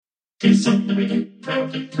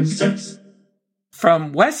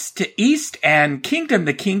From west to east and kingdom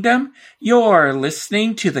to kingdom, you're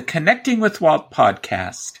listening to the Connecting with Walt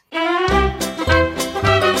podcast.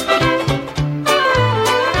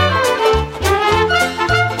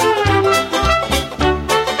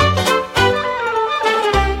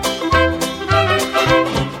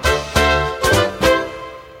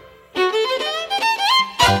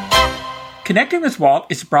 Connecting with Walt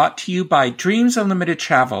is brought to you by Dreams Unlimited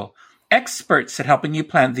Travel, experts at helping you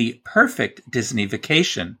plan the perfect Disney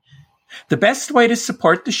vacation. The best way to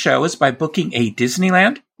support the show is by booking a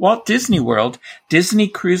Disneyland, Walt Disney World, Disney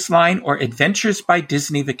Cruise Line, or Adventures by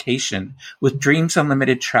Disney vacation with Dreams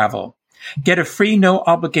Unlimited Travel. Get a free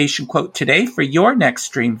no-obligation quote today for your next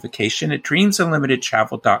dream vacation at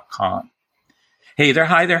dreamsunlimitedtravel.com. Hey there,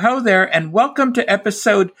 hi there, ho there, and welcome to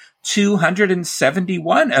episode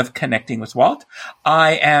 271 of Connecting with Walt.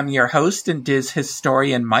 I am your host and Diz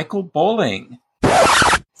historian, Michael Bowling.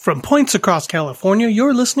 From points across California,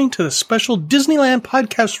 you're listening to the special Disneyland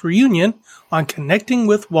podcast reunion on Connecting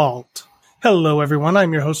with Walt. Hello, everyone.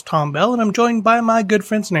 I'm your host, Tom Bell, and I'm joined by my good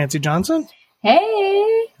friends, Nancy Johnson.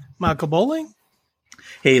 Hey! Michael Bowling.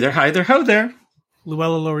 Hey there, hi there, ho there.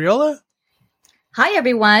 Luella Loriola. Hi,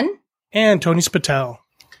 everyone. And Tony Spatel.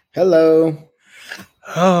 Hello.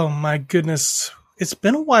 Oh, my goodness. It's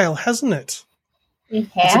been a while, hasn't it? It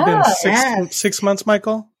has. Has it been 6 yes. months,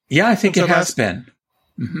 Michael? Yeah, I think it has been.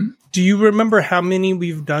 Mm-hmm. Do you remember how many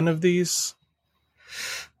we've done of these?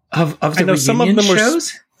 Of the I know some of them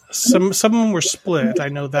shows? Some of them were split. I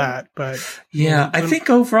know that, but yeah, I think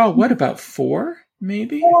overall, what about 4?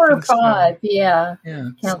 Maybe 4 or 5. So. Yeah,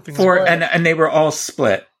 4, and they were all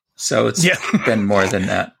split, so it's been more than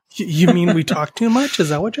that. You mean we talk too much? Is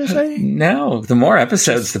that what you're saying? No, the more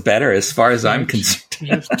episodes, the better, as far as I'm concerned.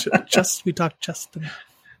 We talk just enough.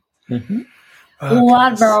 Mm-hmm. A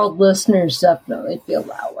lot of our old listeners definitely feel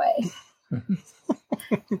that way.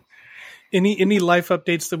 Any life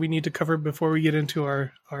updates that we need to cover before we get into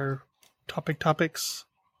our topics?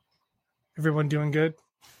 Everyone doing good?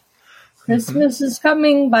 Christmas is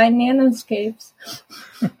coming by Nanoscapes.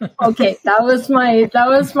 Okay, that was my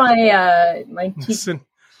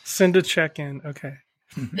Send a check in. Okay.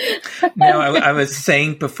 Now, I was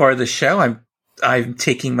saying before the show, I'm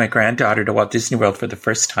taking my granddaughter to Walt Disney World for the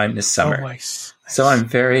first time this summer. Oh, nice. So I'm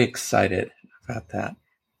very excited about that.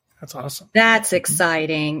 That's awesome. That's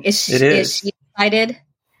exciting. Is she excited?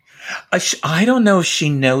 I don't know if she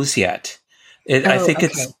knows yet. I think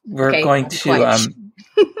we're going to.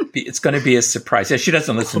 It's going to be a surprise. Yeah, she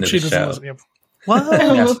doesn't listen to the show.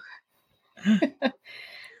 Wow.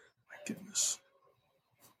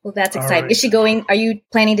 Well, that's exciting. Right. Is she going? Are you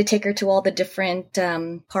planning to take her to all the different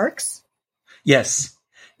parks? Yes.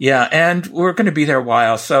 Yeah. And we're going to be there a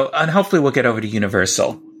while. And hopefully we'll get over to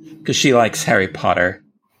Universal because she likes Harry Potter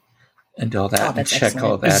and all that and check excellent.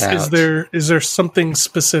 All that out. Is there something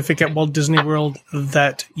specific at Walt Disney World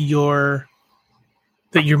that you're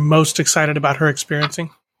most excited about her experiencing?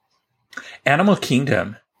 Animal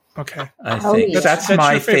Kingdom. Okay. I think that's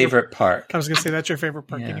my favorite park. I was going to say that's your favorite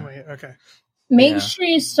park anyway. Okay. Make sure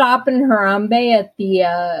you stop in Harambe at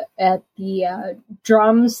the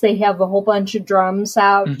drums. They have a whole bunch of drums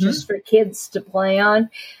out just for kids to play on.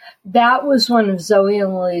 That was one of Zoe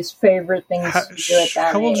and Lily's favorite things to do at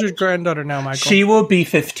that How old's age. your granddaughter now, Michael? She will be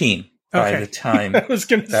 15 by the time I was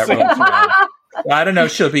going to say. rolls around. Well, I don't know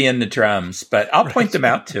if she'll be in the drums, but I'll point them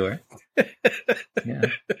out to her. Yeah.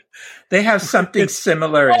 They have something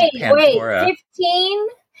similar in Pandora. Wait, 15?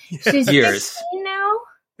 She's years. 15 now?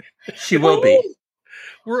 She will be.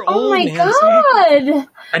 We're old. Oh my God.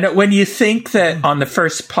 I know. When you think that on the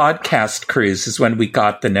first podcast cruise is when we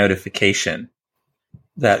got the notification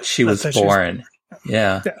that she was born.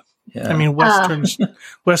 Yeah. I mean,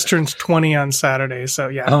 Western's 20 on Saturday, so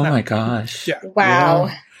yeah. Oh my gosh. Yeah.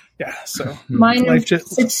 Wow. Yeah. So mine life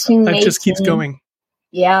just keeps going.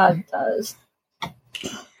 Yeah, it does.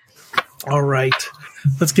 All right.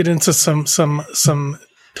 Let's get into some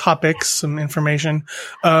topics, some information.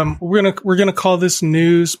 We're gonna call this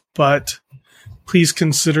news, but please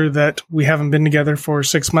consider that we haven't been together for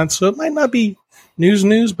 6 months, so it might not be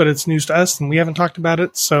news, but it's news to us, and we haven't talked about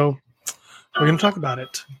it, so we're gonna talk about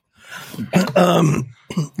it.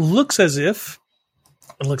 Looks as if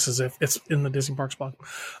it's in the Disney Parks blog.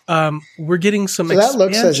 We're getting some. So that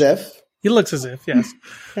looks as if. It looks as if, yes.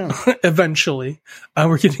 Eventually,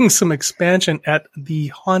 we're getting some expansion at the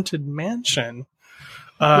Haunted Mansion.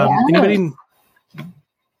 Anybody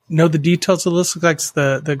know the details of this? Looks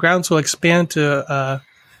like the grounds will expand to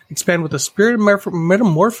expand with a spirit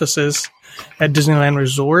metamorphosis at Disneyland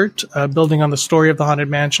Resort, building on the story of the Haunted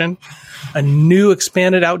Mansion, a new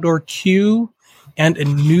expanded outdoor queue, and a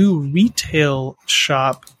new retail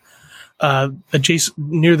shop adjacent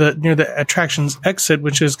near the attraction's exit,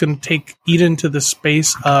 which is going to take Eden to the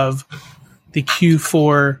space of the queue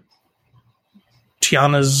for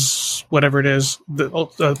Tiana's whatever it is,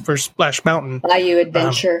 for Splash Mountain. Bayou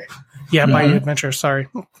Adventure. Bayou Adventure. Sorry,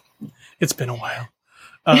 it's been a while.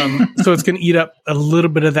 So it's going to eat up a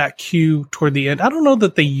little bit of that queue toward the end. I don't know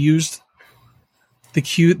that they used the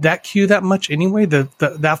queue that much anyway.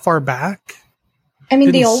 That far back. I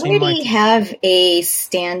mean, they already have a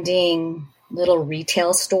standing little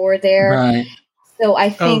retail store there, right? So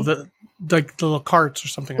I think the little carts or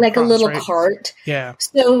something, like across, a little right? cart. Yeah.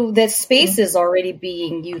 So the space is already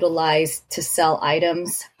being utilized to sell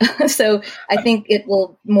items. So I think it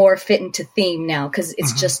will more fit into theme now because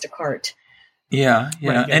it's just a cart. Yeah,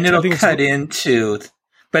 Right, and it'll cut into,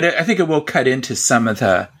 but I think it will cut into some of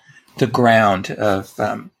the ground of,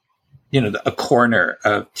 a corner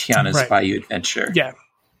of Tiana's Bayou Adventure. Yeah.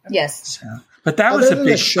 Yes. So, but that was a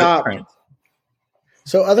big shop. footprint.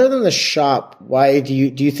 So other than the shop, why do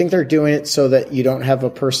you think they're doing it so that you don't have a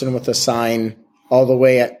person with a sign all the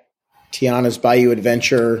way at Tiana's Bayou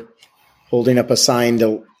Adventure holding up a sign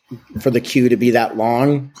for the queue to be that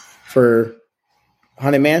long for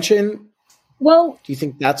Haunted Mansion? Well, do you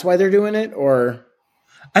think that's why they're doing it, or?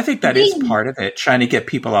 I think that is part of it, trying to get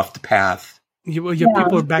people off the path.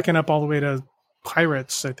 People are backing up all the way to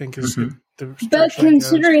Pirates, I think is the but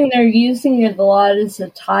considering they're using it a lot as a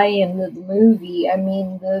tie-in to the movie, I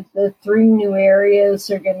mean, the three new areas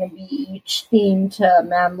are going to be each themed to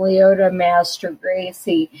Madame Leota, Master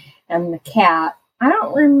Gracie, and the cat. I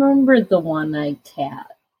don't remember the one-eyed cat.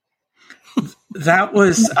 That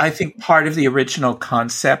was, I think, part of the original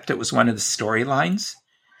concept. It was one of the storylines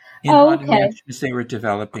in Haunted Mansion as they were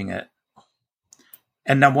developing it.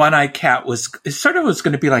 And the one-eyed cat was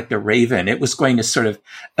going to be like the Raven. It was going to sort of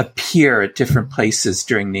appear at different places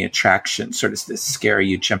during the attraction, sort of this scare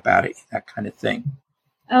you, jump out at you, that kind of thing.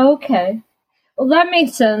 Okay. Well, that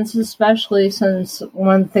makes sense, especially since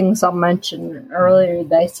one of the things I'll mention earlier,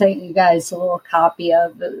 they sent you guys a little copy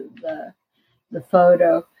of the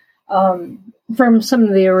photo from some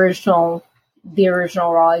of the original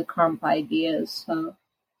Raleigh Crump ideas. So.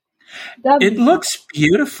 It looks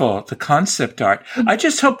beautiful, the concept art. I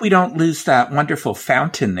just hope we don't lose that wonderful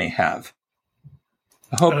fountain they have.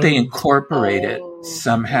 I hope they incorporate it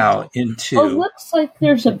somehow into... Oh, it looks like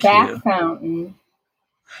there's a back fountain.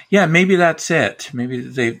 Yeah, maybe that's it.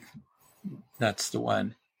 Maybe that's the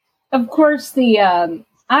one. Of course,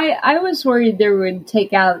 I was worried they would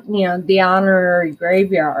take out, the honorary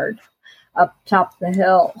graveyard up top the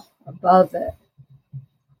hill above it.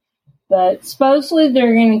 But supposedly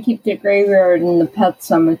they're going to keep the graveyard in the pet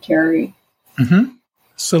cemetery. Mm-hmm.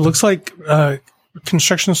 So it looks like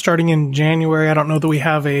construction starting in January. I don't know that we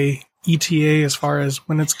have a ETA as far as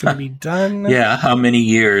when it's going to be done. Yeah, how many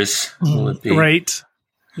years will it be? Right.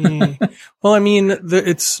 Yeah. Well, I mean,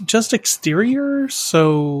 it's just exterior,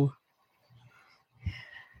 so...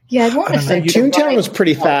 Yeah, I want to say Toontown was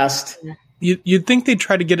pretty fast. You'd think they'd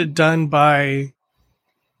try to get it done by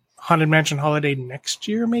Haunted Mansion Holiday next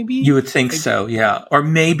year, maybe? You would think so, yeah. Or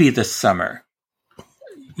maybe this summer.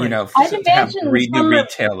 Right. I'd imagine have new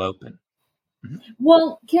retail open. Mm-hmm.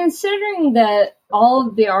 Well, considering that all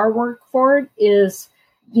of the artwork for it is,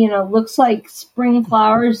 looks like spring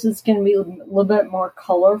flowers, is going to be a little bit more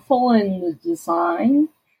colorful in the design.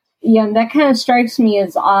 Yeah, and that kind of strikes me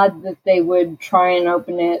as odd that they would try and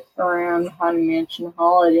open it around Haunted Mansion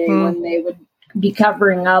Holiday when they would be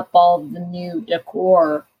covering up all the new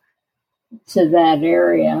decor to that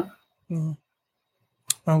area. Well,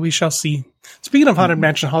 we shall see. Speaking of Haunted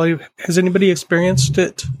Mansion Holiday, has anybody experienced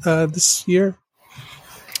it this year?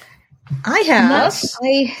 I have. Yes.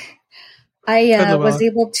 I was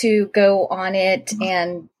able to go on it,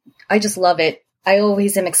 and I just love it. I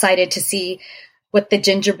always am excited to see what the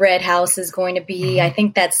gingerbread house is going to be. I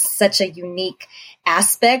think that's such a unique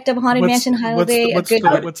aspect of Haunted Mansion Holiday.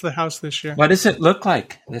 What's the house this year? What does it look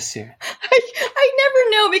like this year? I never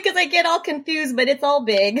know because I get all confused, but it's all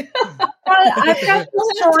big. I've got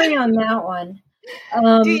the story on that one.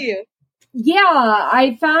 Do you? Yeah,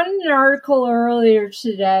 I found an article earlier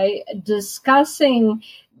today discussing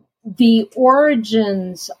the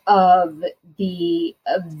origins of the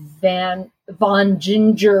Von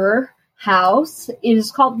Ginger house. It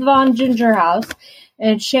is called the Von Ginger house,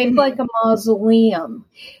 and it's shaped like a mausoleum.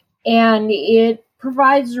 And it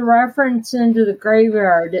provides a reference into the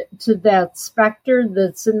graveyard to that specter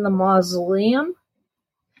that's in the mausoleum.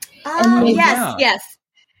 Yes.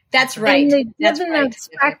 That's right. And they've given that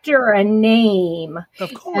specter a name.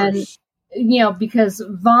 Of course. And, because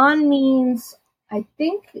Von means, I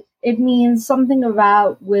think it means something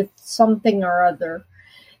about with something or other.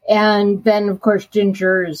 And then, of course,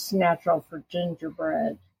 ginger is natural for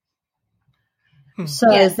gingerbread. So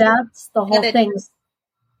that's the whole thing.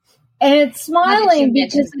 And it's smiling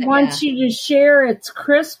because it wants you to share its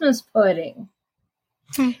Christmas pudding.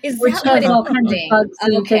 Which has all kinds of bugs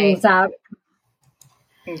and things out.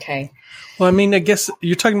 Okay. Well, I mean, I guess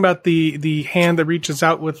you're talking about the hand that reaches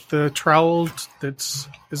out with the trowel. Is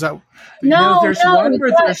that? No, there's one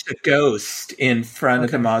where there's a ghost in front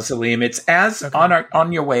of the mausoleum. It's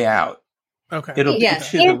on your way out. Okay. It'll be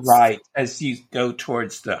to the right as you go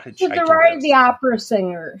towards the hitchhiking. To the right of the opera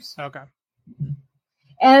singers. Okay.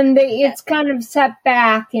 And it's kind of set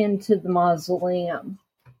back into the mausoleum.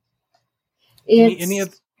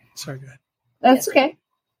 Sorry, go ahead. That's okay.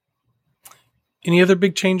 Any other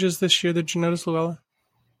big changes this year that you noticed, Luella?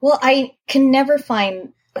 Well, I can never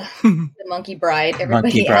find the Monkey Bride.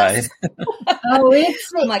 Everybody else.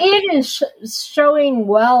 It is showing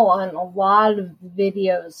well on a lot of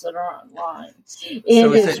videos that are online. It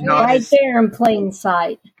is right there in plain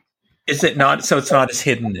sight. Is it not? So it's not as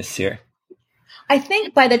hidden this year. I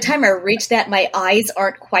think by the time I reach that, my eyes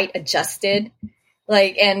aren't quite adjusted.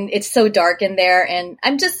 And it's so dark in there, and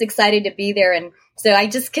I'm just excited to be there, and so I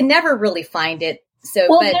just can never really find it. So,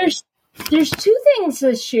 there's two things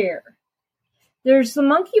this year. There's the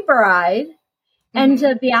Monkey Bride, and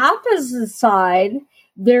to the opposite side,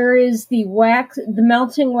 there is the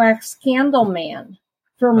melting wax candle man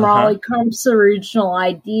from Raleigh Crump's original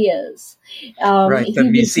ideas. Right, the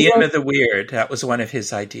Museum of the Weird. That was one of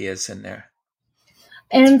his ideas in there.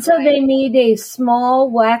 And so they made a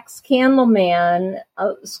small wax candle man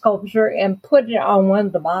sculpture and put it on one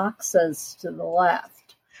of the boxes to the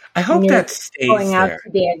left. I hope that stays going out there. To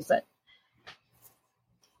the exit.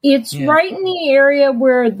 It's right in the area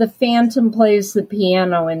where the Phantom plays the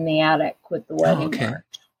piano in the attic with the wedding march.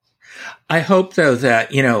 I hope, though,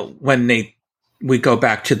 that when we go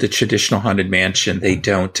back to the traditional haunted mansion, they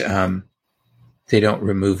don't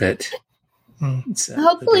remove it.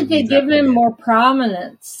 Hopefully they give him more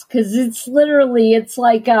prominence, because it's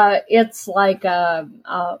like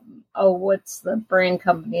what's the brand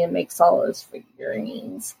company that makes all those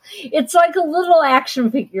figurines? It's like a little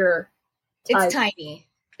action figure. It's tiny.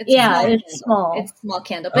 It's small. It's a small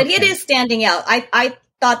candle, but it is standing out. I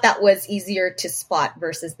thought that was easier to spot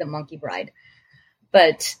versus the Monkey Bride,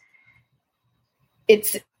 but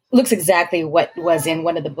it looks exactly what was in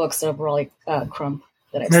one of the books of Raleigh Crump.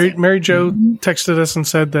 Mary Jo texted us and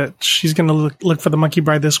said that she's going to look for the Monkey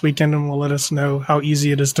Bride this weekend and will let us know how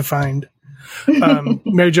easy it is to find.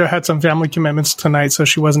 Mary Jo had some family commitments tonight, so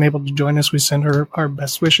she wasn't able to join us. We send her our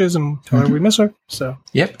best wishes and tell her we miss her. So,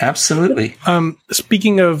 yep, absolutely.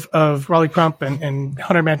 Speaking of Raleigh Crump and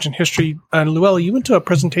Haunted Mansion history, Luella, you went to a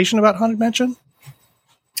presentation about Haunted Mansion?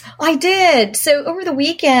 I did. So over the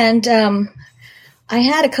weekend, I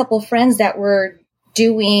had a couple friends that were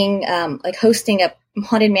doing hosting a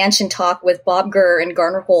Haunted Mansion talk with Bob Gurr and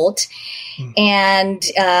Garner Holt. And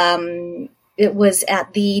it was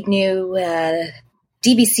at the new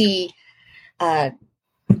DBC, that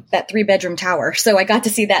 3-bedroom tower. So I got to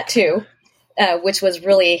see that too, which was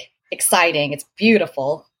really exciting. It's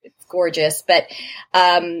beautiful. It's gorgeous. But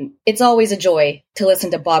it's always a joy to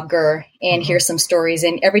listen to Bob Gurr and hear some stories.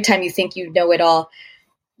 And every time you think you know it all,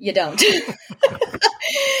 you don't.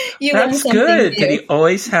 That's good. That he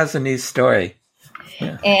always has a new story.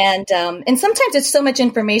 Yeah. And sometimes it's so much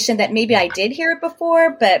information that maybe I did hear it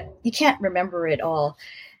before, but you can't remember it all.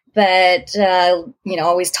 But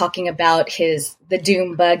always talking about the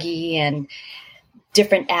Doom buggy and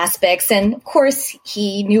different aspects, and of course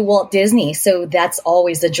he knew Walt Disney, so that's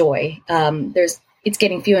always a joy. It's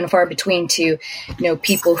getting few and far between to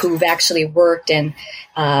people who've actually worked and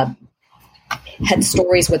had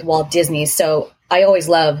stories with Walt Disney. So I always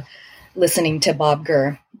love listening to Bob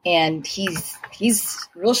Gurr, and he's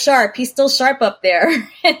real sharp. He's still sharp up there,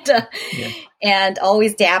 and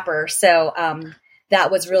always dapper. So that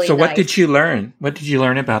was really So nice. What did you learn? What did you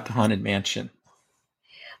learn about the Haunted Mansion?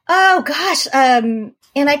 Oh, gosh. And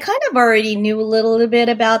I kind of already knew a little bit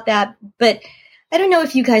about that, but I don't know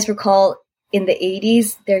if you guys recall in the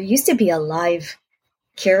 80s, there used to be a live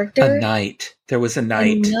character. A knight. There was a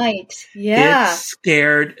knight. Yeah. It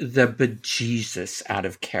scared the bejesus out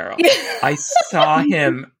of Carol. I saw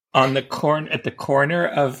him at the corner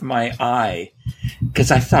of my eye,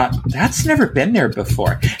 because I thought, that's never been there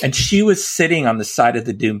before. And she was sitting on the side of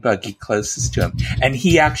the Doom buggy closest to him, and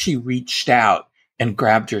he actually reached out and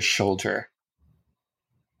grabbed her shoulder.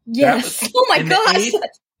 Yes. Oh my gosh.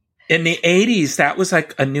 in the 80s, that was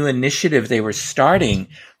like a new initiative they were starting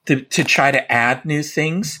to try to add new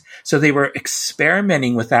things. So they were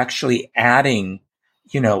experimenting with actually adding,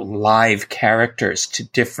 live characters to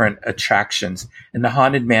different attractions. And the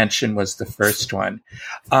Haunted Mansion was the first one.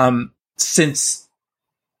 Since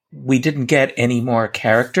we didn't get any more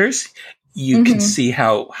characters, you can see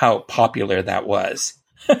how popular that was.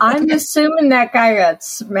 I'm assuming that guy got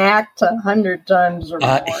smacked 100 times or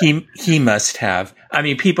more. He must have. I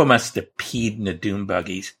mean, people must have peed in the doom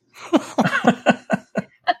buggies.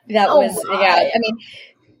 I mean,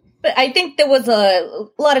 but I think there was a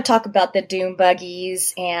lot of talk about the doom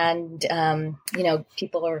buggies, and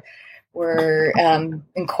people were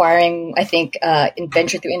inquiring. I think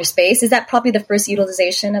Adventure Through Inner Space, is that probably the first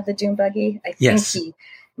utilization of the doom buggy? I think he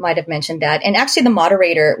might have mentioned that. And actually, the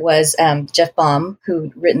moderator was Jeff Baum,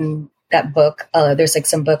 who'd written that book. There's like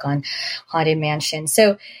some book on Haunted Mansion.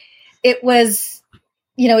 So it was,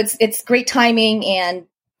 it's great timing, and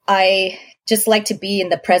I just like to be in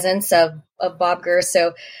the presence of Bob Gurr.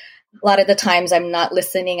 So a lot of the times I'm not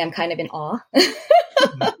listening, I'm kind of in awe.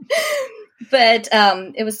 But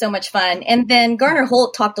it was so much fun. And then Garner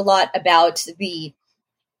Holt talked a lot about the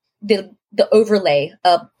overlay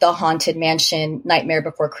of the Haunted Mansion Nightmare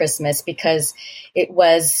Before Christmas, because it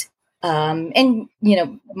was, and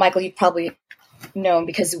Michael, you probably know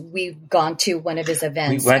because we've gone to one of his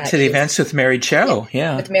events. We went to the events with Mary Jo.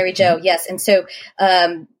 Yeah. With Mary Jo. Yes. And so,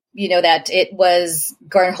 that it was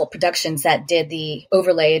Garner Holt Productions that did the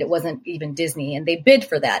overlay. It wasn't even Disney, and they bid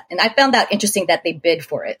for that. And I found that interesting that they bid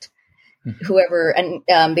for it. Whoever, and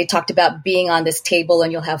they talked about being on this table,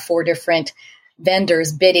 and you'll have 4 different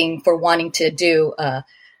vendors bidding for wanting to do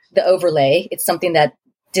the overlay. It's something that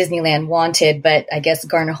Disneyland wanted, but I guess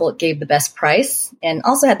Garner Holt gave the best price and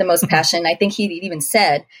also had the most passion. I think he even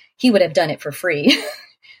said he would have done it for free.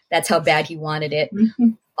 That's how bad he wanted it.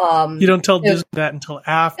 You don't tell Disney that until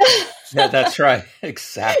after. Yeah, that's right.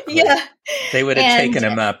 Exactly. Yeah. They would have taken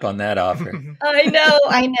him up on that offer. I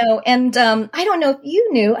know. And I don't know if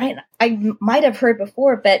you knew, I might have heard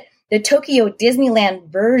before, but the Tokyo Disneyland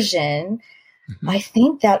version, I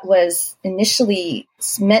think that was initially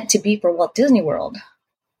meant to be for Walt Disney World.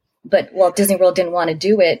 But Walt Disney World didn't want to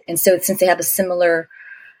do it. And so since they have a similar...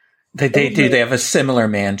 They do. They have a similar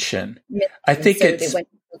mansion. Yeah. I think they went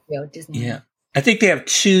to Tokyo Disneyland. Yeah. I think they have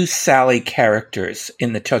 2 Sally characters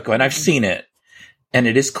in the Tokyo, and I've seen it, and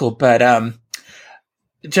it is cool. But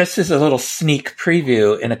just as a little sneak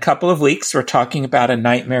preview, in a couple of weeks, we're talking about A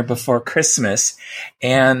Nightmare Before Christmas,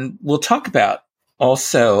 and we'll talk about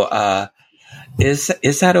also, is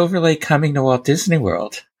that overlay coming to Walt Disney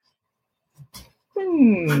World?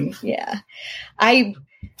 Yeah. I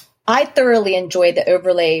thoroughly enjoyed the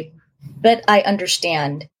overlay, but I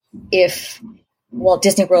understand if Walt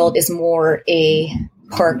Disney World is more a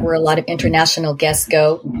park where a lot of international guests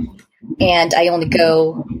go, and I only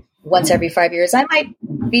go once every 5 years, I might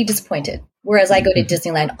be disappointed. Whereas I go to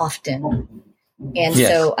Disneyland often. And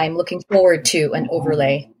so I'm looking forward to an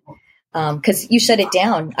overlay. Because you shut it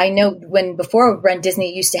down. I know before Run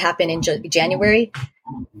Disney used to happen in January,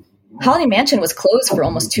 Haunted Mansion was closed for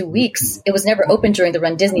almost 2 weeks. It was never open during the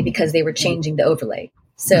Run Disney because they were changing the overlay.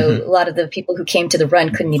 So a lot of the people who came to the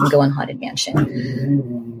run couldn't even go on Haunted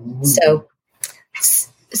Mansion. So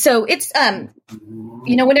it's,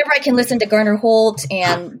 whenever I can listen to Garner Holt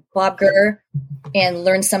and Bob Gurr and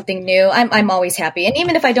learn something new, I'm always happy. And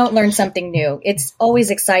even if I don't learn something new, it's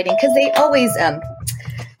always exciting because they always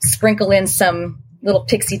sprinkle in some little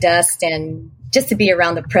pixie dust, and just to be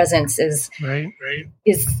around the presence is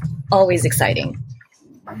always exciting.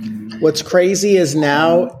 What's crazy is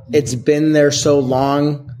now it's been there so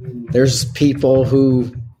long. There's people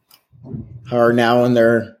who are now in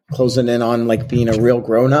their closing in on like being a real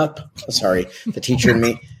grown up. Sorry, the teacher and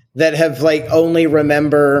me that have like only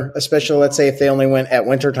remember, especially let's say if they only went at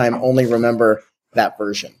wintertime, only remember that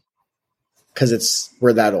version because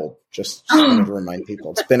we're that old. Just wanted to remind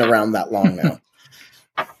people it's been around that long now.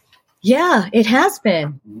 Yeah, it has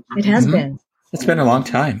been. It has been. It's been a long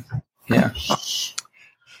time. Yeah.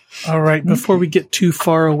 All right. Before we get too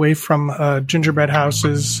far away from gingerbread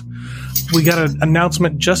houses, we got an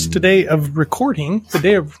announcement just today of recording, the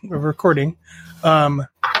day of recording,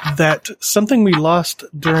 that something we lost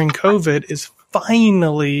during COVID is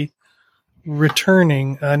finally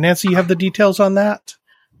returning. Nancy, you have the details on that?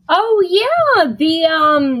 Oh yeah,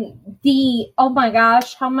 oh my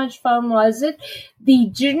gosh, how much fun was it? The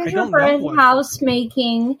gingerbread house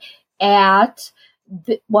making at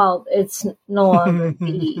it's no longer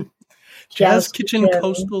the Jazz Kitchen,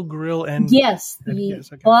 Coastal Grill, and yes, the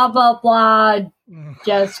okay. Blah blah blah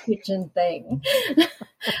Jazz Kitchen thing.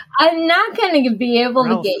 I'm not going to be able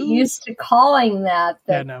to get used to calling that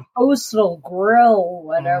the Coastal Grill,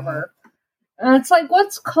 whatever. And it's like,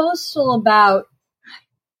 what's coastal about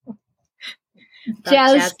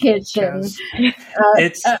Jazz Kitchen?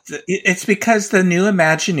 It's because the new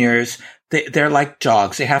Imagineers, they're like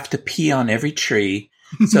dogs. They have to pee on every tree.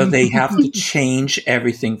 So they have to change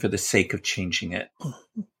everything for the sake of changing it.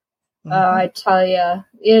 I tell you,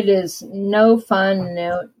 it is no fun,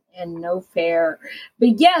 no fair.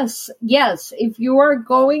 But yes, if you are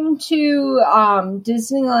going to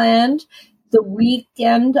Disneyland the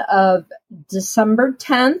weekend of December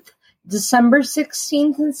 10th, December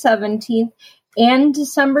 16th and 17th, and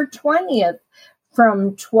December 20th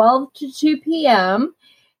from 12 to 2 p.m.,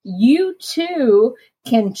 you too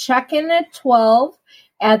can check in at 12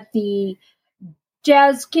 at the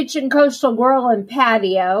Jazz Kitchen Coastal Grill and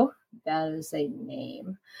Patio. That is a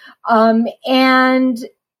name. And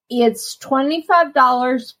it's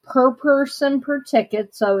 $25 per person per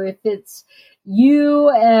ticket. So if it's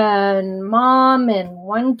you and mom and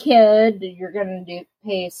one kid, you're going to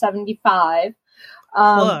pay $75.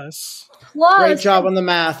 Plus. Great job on the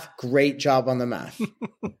math. Thank you.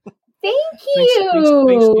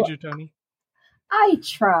 Thanks, Teacher Tony. I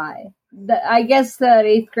try. I guess that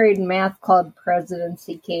 8th grade math club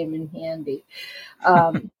presidency came in handy.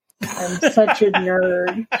 I'm such a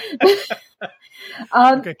nerd.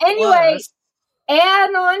 Anyway,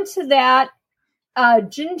 add on to that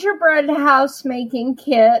gingerbread house making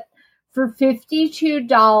kit for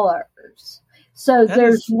 $52. So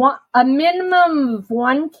there's a minimum of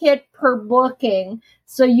one kit per booking.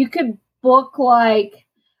 So you could book like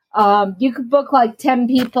 10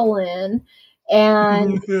 people in.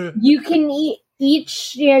 And you can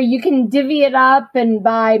you can divvy it up and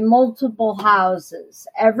buy multiple houses.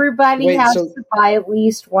 Everybody has to buy at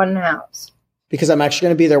least one house. Because I'm actually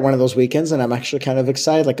going to be there one of those weekends, and I'm actually kind of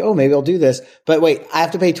excited. Like, oh, maybe I'll do this. But wait, I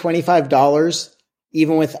have to pay $25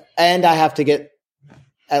 and I have to get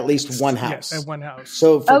at least one house. Yes, one house.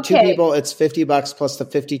 So for two people, it's $50 plus the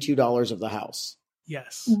 $52 of the house.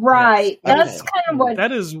 Yes. Right. Yes. That's kind of what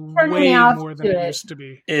that is way more than it used to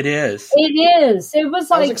be. It is. It is. It was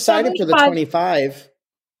like I was excited for the 25.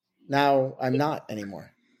 Now I'm not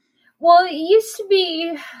anymore. Well, it used to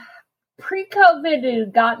be pre-COVID. It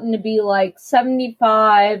had gotten to be like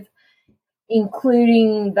 75,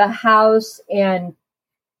 including the house and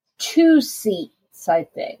 2 seats, I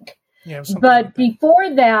think. Yeah. But before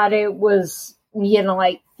that, it was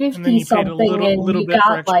like 50 something, and you bit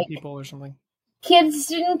got like people or something. Kids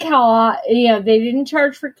didn't they didn't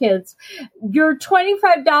charge for kids. Your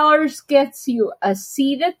 $25 gets you a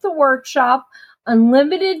seat at the workshop,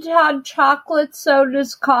 unlimited hot chocolate,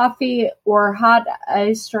 sodas, coffee, or hot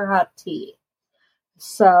iced or hot tea.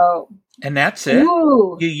 So. And that's it?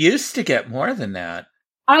 Ooh. You used to get more than that.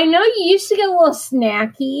 I know you used to get little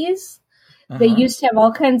snackies. They used to have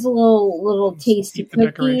all kinds of little tasty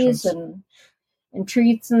cookies and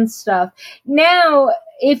treats and stuff. Now,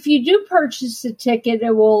 if you do purchase a ticket,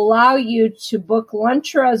 it will allow you to book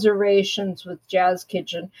lunch reservations with Jazz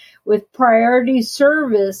Kitchen with priority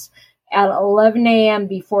service at 11 a.m.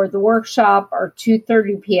 before the workshop or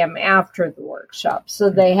 2:30 p.m. after the workshop. So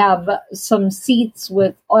they have some seats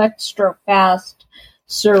with extra fast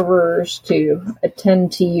servers to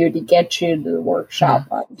attend to you to get you to the workshop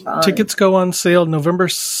on time. Tickets go on sale November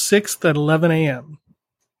 6th at 11 a.m.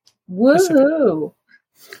 Woohoo!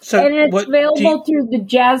 So and it's available through the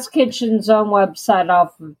Jazz Kitchen's own website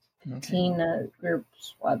off of Tina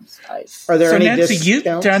Group's website. Are there any Nancy, discounts?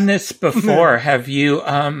 You've done this before. Have you?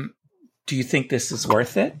 Do you think this is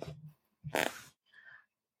worth it?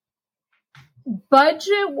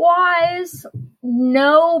 Budget-wise,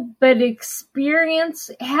 no, but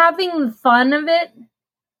having the fun of it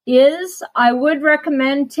is. I would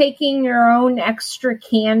recommend taking your own extra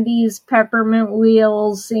candies, peppermint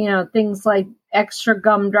wheels, things like extra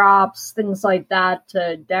gumdrops, things like that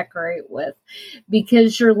to decorate with,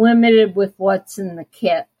 because you're limited with what's in the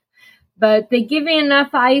kit. But they give you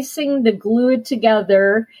enough icing to glue it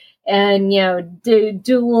together and, do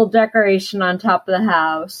a little decoration on top of the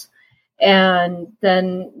house. And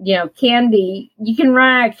then, candy, you can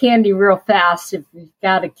run out of candy real fast if you've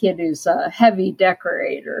got a kid who's a heavy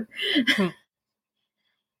decorator.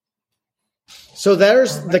 So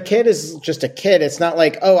the kit is just a kit. It's not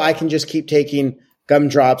like, oh, I can just keep taking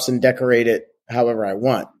gumdrops and decorate it however I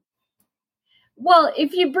want. Well,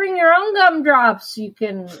 if you bring your own gumdrops, you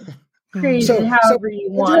can create it however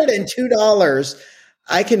you want. $102,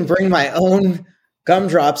 I can bring my own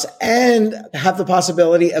gumdrops and have the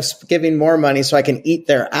possibility of giving more money so I can eat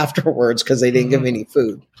there afterwards because they didn't give me any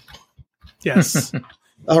food. Yes.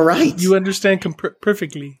 All right. You understand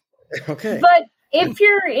perfectly. Okay. But if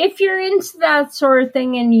you're into that sort of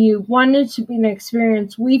thing and you want it to be an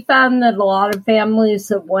experience, we found that a lot of families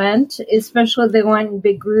that went, especially if they went in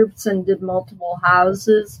big groups and did multiple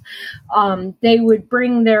houses, they would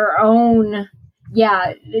bring their own.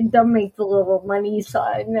 Yeah, don't make the little money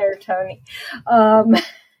sign there, Tony.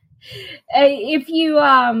 If you,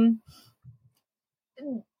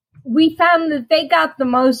 we found that they got the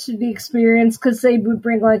most of the experience because they would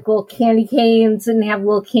bring like little candy canes and have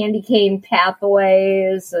little candy cane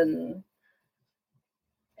pathways and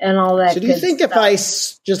all that. So do you think stuff. if I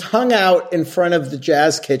just hung out in front of the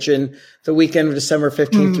Jazz Kitchen the weekend of December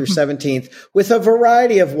 15th through 17th with a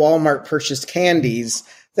variety of Walmart purchased candies,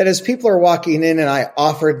 that as people are walking in and I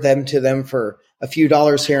offered them to them for a few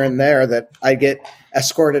dollars here and there, that I get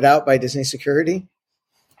escorted out by Disney security?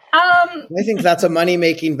 I think that's a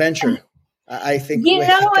money-making venture. I think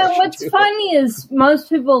and what's funny is most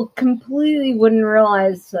people completely wouldn't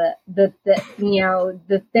realize that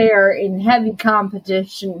they're in heavy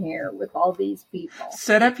competition here with all these people.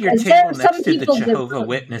 Set up your table next to the Jehovah's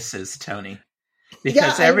Witnesses, Tony,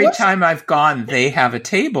 because every time I've gone, they have a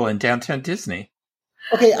table in downtown Disney.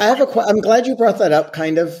 Okay, I have I'm glad you brought that up,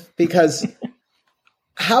 kind of, because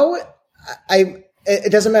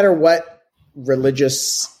it doesn't matter what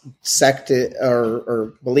religious sect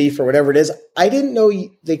or belief or whatever it is. I didn't know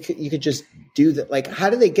you could just do that. Like, how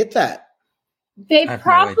do they get that? They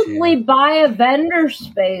probably buy a vendor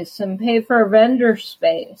space and pay for a vendor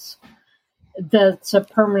space. That's a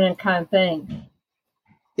permanent kind of thing.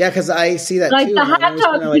 Yeah, because I see that like too. The hot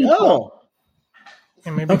dog people.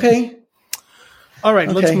 Okay. All right,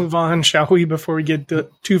 let's move on, shall we, before we get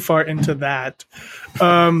too far into that.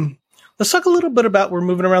 Let's talk a little bit about, we're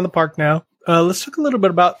moving around the park now. Let's talk a little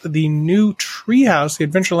bit about the new treehouse, the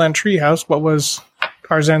Adventureland treehouse. What was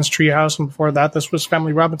Tarzan's treehouse? And before that, this was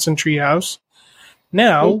Family Robinson treehouse.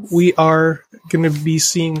 Now, we are going to be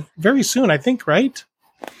seeing very soon, I think, right?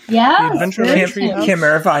 Yeah. Kim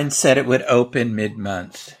Irvine said it would open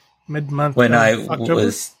mid-month. Mid-month. When I October?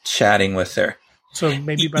 Was chatting with her. So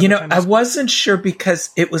maybe by I wasn't sure because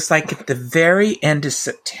it was like at the very end of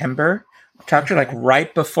September. I talked to her like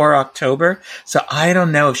right before October. So I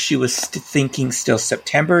don't know if she was thinking still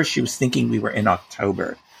September or she was thinking we were in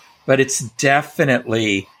October. But it's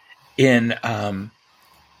definitely in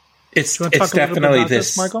it's definitely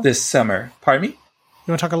this summer. Pardon me?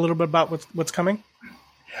 You want to talk a little bit about what's coming?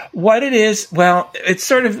 What it is, well, it's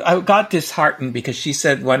sort of, I got disheartened because she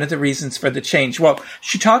said one of the reasons for the change, well,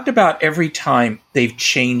 she talked about every time they've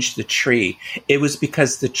changed the tree, it was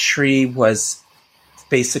because the tree was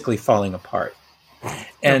basically falling apart.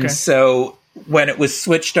 And so when it was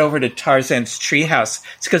switched over to Tarzan's treehouse,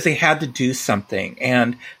 it's because they had to do something.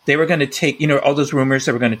 And they were going to take, all those rumors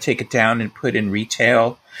they were going to take it down and put in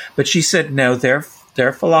retail. But she said, no, their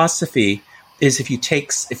philosophy is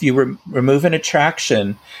if you remove an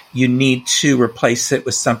attraction, you need to replace it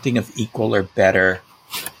with something of equal or better,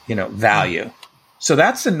 value. So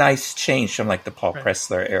that's a nice change from like the Paul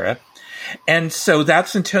Pressler era. And so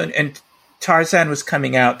that's and Tarzan was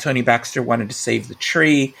coming out. Tony Baxter wanted to save the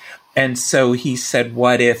tree. And so he said,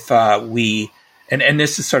 what if we, and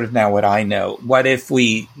this is sort of now what I know, what if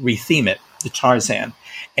we retheme it, the Tarzan?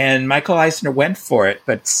 And Michael Eisner went for it,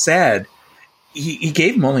 but said, he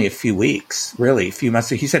gave him only a few weeks, really, a few months.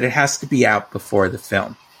 He said it has to be out before the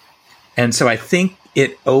film. And so I think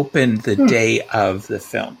it opened the day of the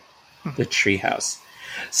film, the treehouse.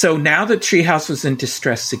 So now the treehouse was in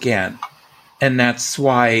distress again. And that's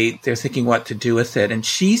why they're thinking what to do with it. And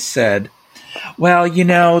she said, well,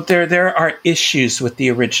 there are issues with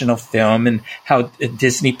the original film and how at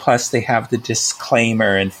Disney Plus, they have the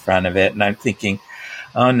disclaimer in front of it. And I'm thinking,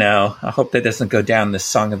 oh no, I hope that doesn't go down the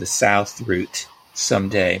Song of the South route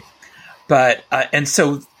someday. But, and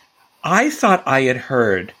so I thought I had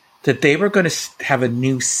heard that they were going to have a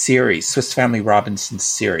new series, Swiss Family Robinson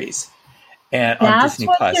series, and on Disney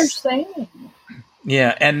Plus. That's what they're saying.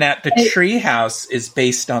 Yeah, and that the treehouse is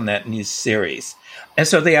based on that new series. And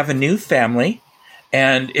so they have a new family,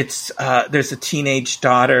 and it's there's a teenage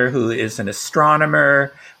daughter who is an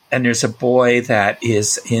astronomer, and there's a boy that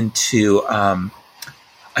is into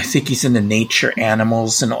I think he's into nature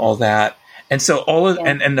animals and all that. And so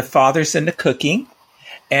and the father's into cooking,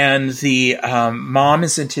 and the mom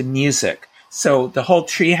is into music. So the whole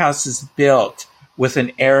treehouse is built with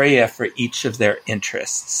an area for each of their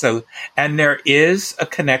interests. So, and there is a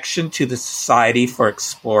connection to the Society for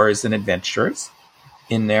Explorers and Adventurers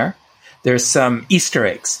in there. There's some Easter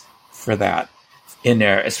eggs for that. in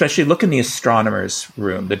there, especially look in the astronomer's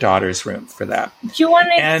room, the daughter's room for that. Do you want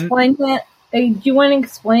to explain that? Do you want to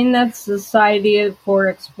explain that Society for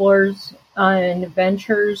Explorers and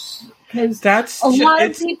Adventures? Because a lot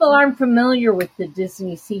of people aren't familiar with the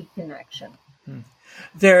Disney Sea connection.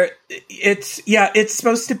 It's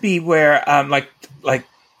supposed to be where, like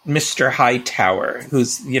Mr. Hightower,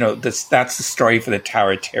 who's, that's the story for the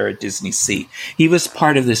Tower of Terror Disney Sea. He was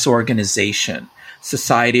part of this organization,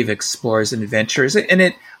 Society of Explorers and Adventurers, and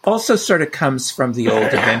it also sort of comes from the old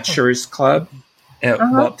Adventurers Club at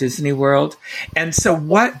Walt Disney World. And so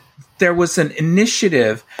there was an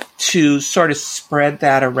initiative to sort of spread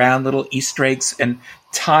that around, little Easter eggs, and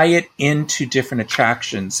tie it into different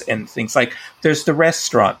attractions and things. Like there's the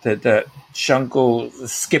restaurant, the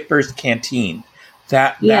Skipper's Canteen.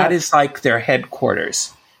 That is like their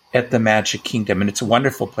headquarters at the Magic Kingdom, and it's a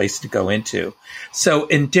wonderful place to go into. So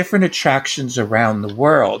in different attractions around the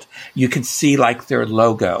world, you can see like their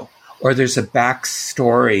logo, or there's a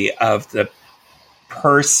backstory of the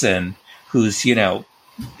person who's,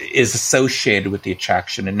 is associated with the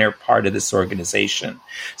attraction, and they're part of this organization.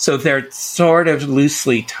 So they're sort of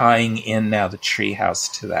loosely tying in now the treehouse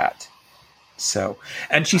to that. So,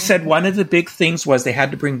 and she said one of the big things was they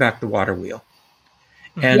had to bring back the water wheel.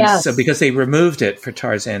 And so because they removed it for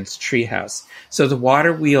Tarzan's treehouse. So the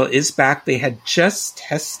water wheel is back. They had just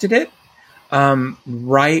tested it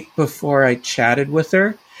right before I chatted with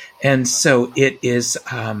her. And so it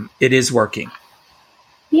is working.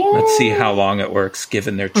 Yay. Let's see how long it works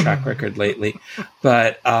given their track record lately.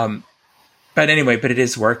 But anyway, it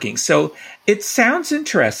is working. So it sounds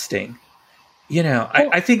interesting.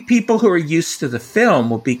 I think people who are used to the film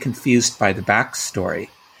will be confused by the backstory.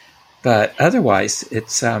 But otherwise,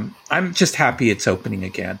 it's I'm just happy it's opening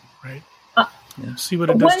again. Right. See what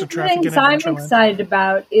it does to traffic. One of the things I'm excited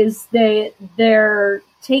about is they're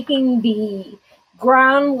taking the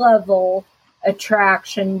ground level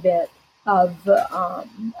attraction bit of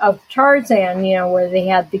Tarzan, where they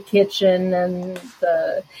had the kitchen and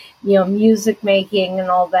the music making and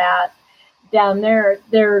all that down there.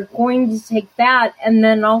 They're going to take that and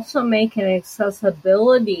then also make an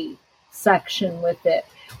accessibility section with it,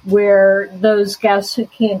 where those guests who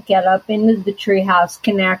can't get up into the treehouse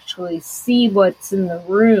can actually see what's in the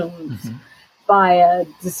rooms by a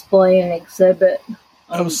display and exhibit.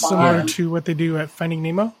 Similar to what they do at Finding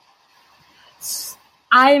Nemo?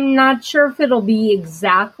 I'm not sure if it'll be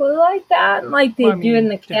exactly like that, like they do in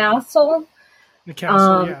the castle. The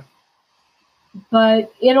castle, yeah.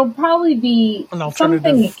 But it'll probably be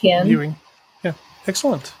something akin. Viewing. Yeah,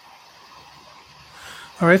 excellent.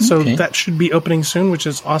 All right, so that should be opening soon, which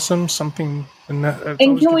is awesome. Something, and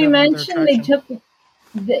can we mention they took?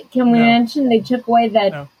 Mention they took away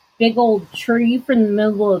that big old tree from the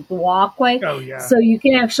middle of the walkway? Oh yeah. So you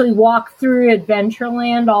can actually walk through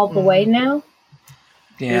Adventureland all the way now.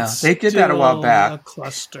 Yeah, they did that a while back. A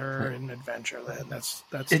cluster in Adventureland. That's.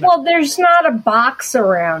 Well, there's not a box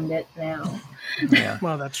around it now. Yeah.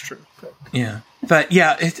 Well, that's true. But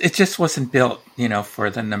it just wasn't built,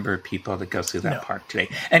 for the number of people that go through that park today.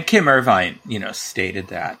 And Kim Irvine, stated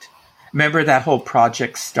that. Remember that whole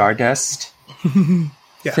Project Stardust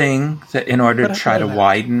thing that in order to try to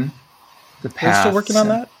widen the path. They're still working on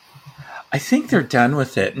that? I think they're done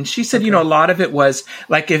with it. And she said, a lot of it was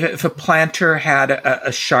like if a planter had a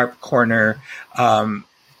sharp corner,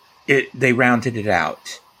 they rounded it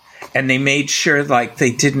out. And they made sure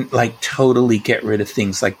they didn't totally get rid of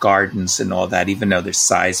things like gardens and all that, even though their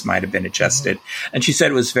size might have been adjusted. And she said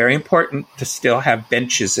it was very important to still have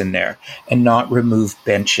benches in there and not remove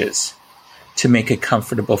benches to make it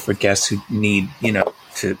comfortable for guests who need,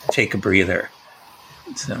 to take a breather.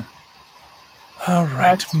 So. All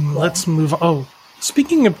right, let's move on. Oh,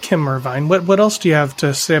 speaking of Kim Irvine, what else do you have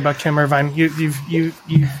to say about Kim Irvine? You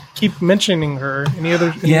keep mentioning her. Any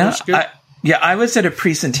other scoop? I was at a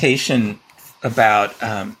presentation about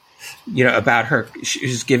about her. She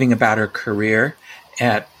was giving about her career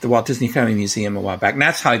at the Walt Disney Family Museum a while back, and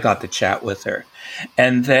that's how I got to chat with her.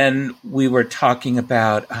 And then we were talking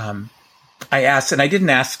about. I asked, and I didn't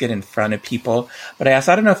ask it in front of people, but I asked,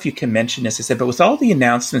 I don't know if you can mention this. I said, but with all the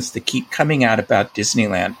announcements that keep coming out about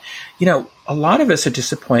Disneyland, a lot of us are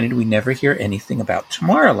disappointed we never hear anything about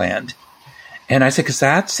Tomorrowland. And I said, because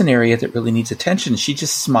that's an area that really needs attention. She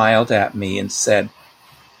just smiled at me and said,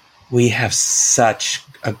 we have such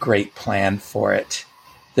a great plan for it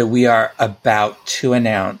that we are about to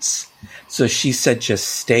announce. So she said, just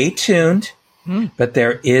stay tuned. But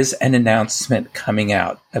there is an announcement coming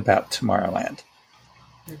out about Tomorrowland.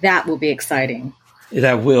 That will be exciting.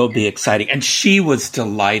 That will be exciting. And she was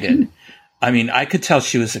delighted. I mean, I could tell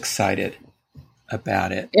she was excited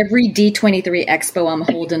about it. Every D23 Expo, I'm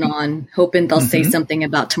holding on, hoping they'll say something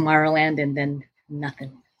about Tomorrowland, and then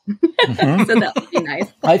nothing. So that would be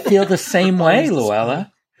nice. I feel the same way,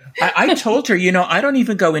 Luella. I told her, I don't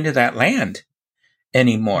even go into that land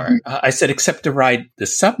anymore. I said, except to ride the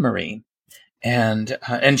submarine. And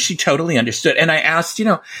she totally understood. And I asked,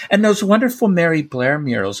 and those wonderful Mary Blair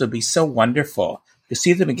murals would be so wonderful to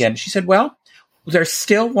see them again. She said, well, there's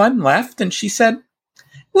still one left. And she said,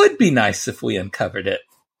 would be nice if we uncovered it.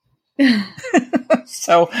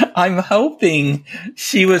 So I'm hoping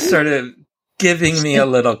she was sort of giving me a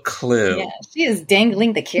little clue. Yeah, she is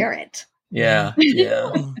dangling the carrot. Yeah.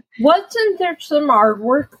 Wasn't there some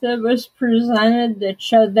artwork that was presented that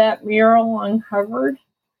showed that mural uncovered?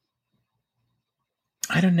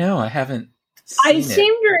 I don't know. I haven't I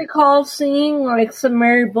seem to recall seeing like some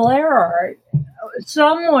Mary Blair art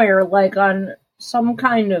somewhere, like on some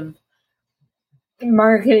kind of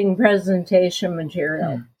marketing presentation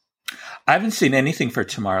material. I haven't seen anything for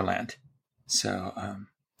Tomorrowland. So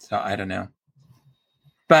I don't know.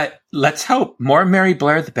 But let's hope. More Mary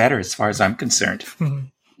Blair, the better, as far as I'm concerned.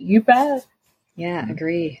 You bet. Yeah,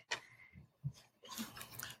 agree.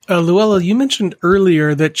 Luella, you mentioned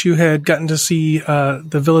earlier that you had gotten to see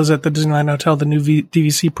the villas at the Disneyland Hotel, the new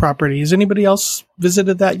DVC property. Has anybody else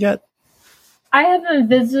visited that yet? I haven't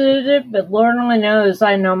visited it, but Lord only knows.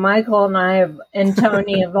 I know Michael and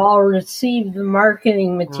Tony have all received the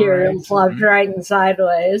marketing materials left, right, and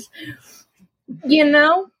sideways.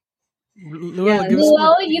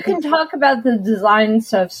 Luella, you can talk about the design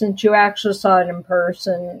stuff since you actually saw it in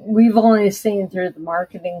person. We've only seen through the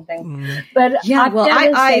marketing thing. But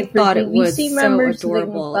I thought it was so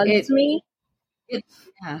adorable.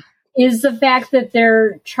 Is the fact that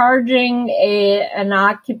they're charging an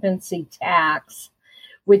occupancy tax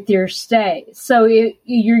with your stay. So you're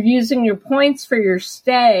using your points for your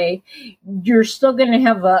stay. You're still going to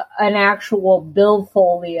have an actual bill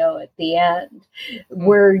folio at the end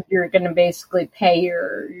where you're going to basically pay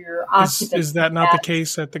your occupancy. Is that not the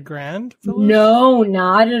case at the Grand Village? No,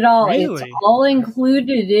 not at all. Really? It's all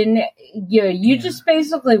included in. You just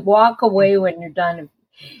basically walk away when you're done.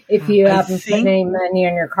 If you haven't put any money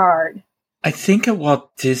on your card. I think at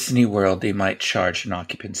Walt Disney World, they might charge an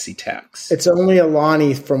occupancy tax. It's only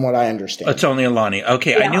Alani, from what I understand. It's only Alani.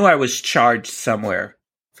 Okay, yeah. I knew I was charged somewhere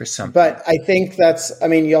for something. But I think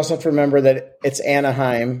you also have to remember that it's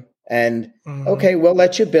Anaheim, and okay, we'll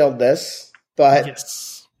let you build this, but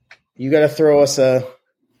you got to throw us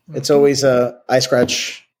it's always I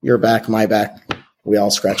scratch your back, my back. We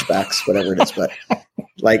all scratch backs, whatever it is, but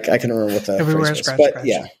like I can remember what the everywhere phrase was. But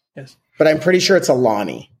yeah. Yes. But I'm pretty sure it's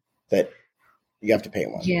Alani that you have to pay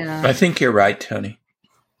one. Yeah. I think you're right, Tony.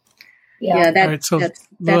 Yeah, that's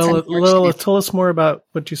Lola, tell us more about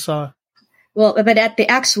what you saw. Well, but at the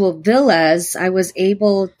actual villas, I was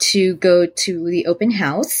able to go to the open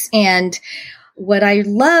house. And what I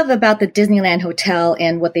love about the Disneyland Hotel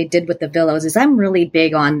and what they did with the villas is I'm really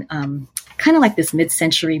big on kind of like this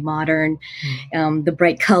mid-century modern, the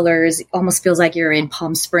bright colors. Almost feels like you're in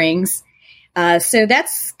Palm Springs. So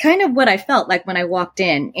that's kind of what I felt like when I walked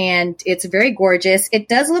in, and it's very gorgeous. It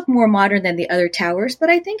does look more modern than the other towers, but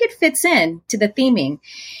I think it fits in to the theming.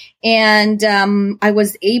 And I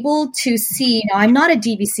was able to see, I'm not a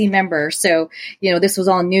DVC member, so, this was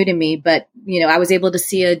all new to me, but, I was able to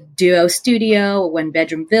see a duo studio, a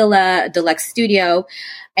 1-bedroom villa, a deluxe studio,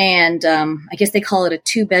 and I guess they call it a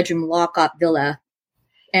 2-bedroom lock-up villa.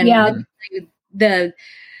 And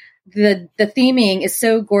the theming is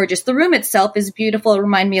so gorgeous. The room itself is beautiful. It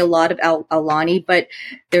reminded me a lot of Alani, but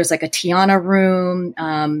there's like a Tiana room,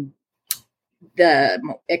 the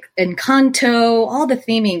Encanto, all the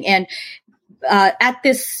theming. And at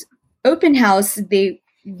this open house,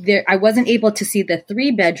 I wasn't able to see the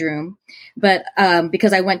 3-bedroom, but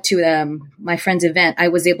because I went to my friend's event, I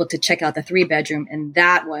was able to check out the 3-bedroom, and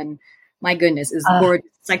that one, my goodness, is gorgeous.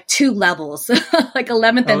 It's like 2 levels, like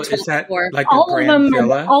 11th and 12th floor. Like all of them,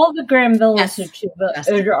 villa? All the Grand Villas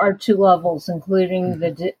are 2 levels, including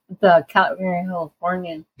the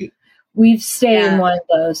Californian. We've stayed in one of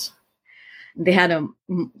those. They had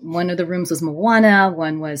one of the rooms was Moana,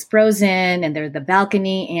 one was Frozen, and there's the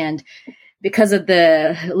balcony. And because of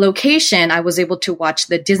the location, I was able to watch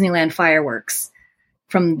the Disneyland fireworks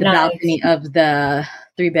from the balcony of the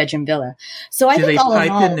 3-bedroom villa. So I think they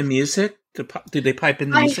pipe in the music? Do they pipe in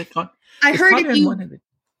the music? I heard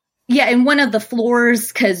in one of the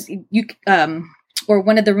floors, because you or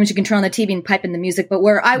one of the rooms you can turn on the TV and pipe in the music. But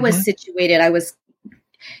where I was situated, I was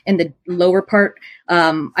in the lower part.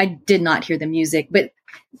 I did not hear the music, but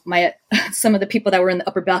some of the people that were in the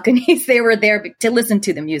upper balconies, they were there to listen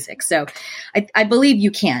to the music. So I believe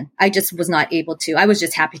you can. I just was not able to. I was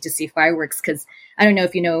just happy to see fireworks because I don't know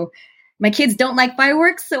if you know, my kids don't like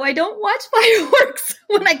fireworks, so I don't watch fireworks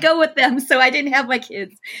when I go with them. So I didn't have my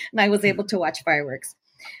kids, and I was able to watch fireworks.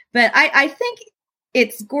 But I think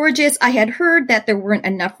it's gorgeous. I had heard that there weren't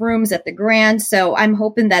enough rooms at the Grand, so I'm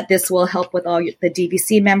hoping that this will help with all the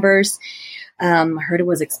DVC members. I heard it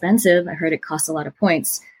was expensive. I heard it cost a lot of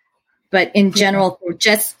points. But in general,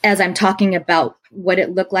 just as I'm talking about what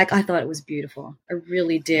it looked like, I thought it was beautiful. I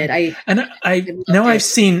really did. I know I've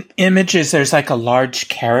seen images. There's like a large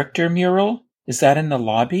character mural. Is that in the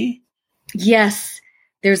lobby? Yes.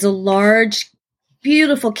 There's a large,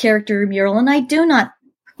 beautiful character mural. And I do not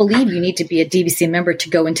believe you need to be a DVC member to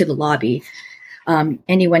go into the lobby.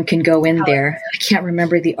 Anyone can go in there. I can't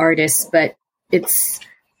remember the artist, but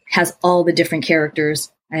has all the different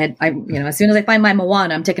characters. As soon as I find my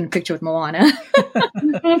Moana, I'm taking a picture with Moana.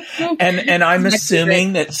 and I'm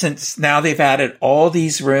assuming that since now they've added all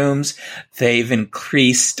these rooms, they've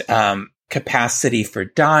increased capacity for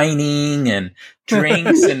dining and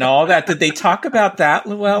drinks and all that. Did they talk about that,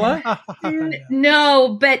 Luella?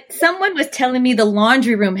 No, but someone was telling me the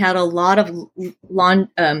laundry room had a lot of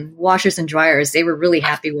washers and dryers. They were really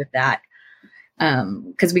happy with that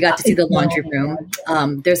because we got to see the laundry room.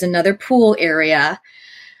 There's another pool area.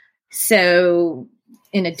 So,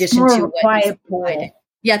 in addition to what quiet pool.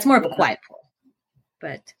 Yeah, it's more of a quiet pool.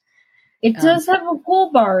 But it does have a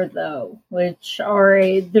pool bar though, which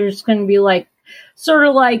there's going to be like sort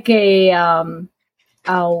of like a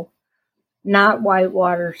not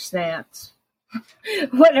whitewater snacks,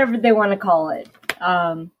 whatever they want to call it.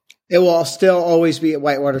 It will still always be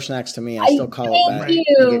whitewater snacks to me. I still call it that.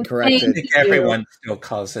 You. Get corrected. I think everyone still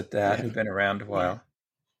calls it that who've been around a while.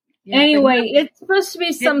 Yeah, anyway, it's supposed to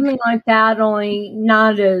be something like that, only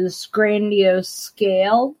not as grandiose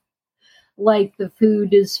scale. Like the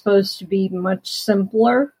food is supposed to be much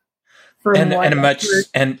simpler, and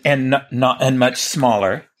much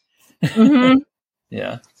smaller. Mm-hmm.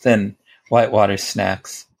 Yeah, than whitewater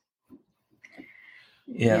snacks.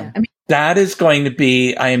 Yeah. I mean, that is going to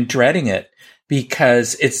be. I am dreading it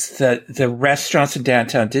because it's the restaurants in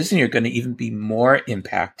downtown Disney are going to even be more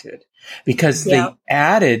impacted. Because they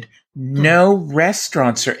added no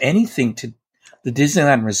restaurants or anything to the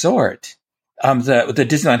Disneyland Resort, the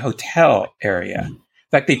Disneyland Hotel area. In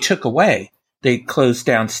fact, they took away. They closed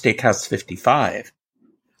down Steakhouse 55.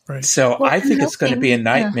 Right. So I think it's going to be a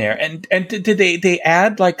nightmare. Yeah. And did they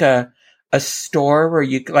add like a store where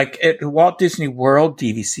you like at Walt Disney World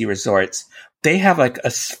DVC resorts? They have like a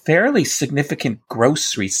fairly significant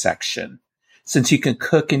grocery section. Since you can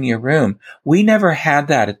cook in your room. We never had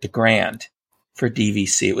that at the Grand for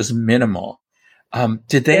DVC. It was minimal.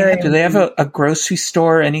 Do they have a grocery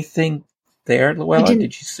store or anything there, Luella? Did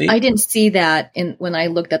you see? I didn't see that when I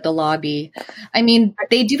looked at the lobby. I mean,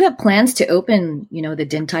 they do have plans to open, the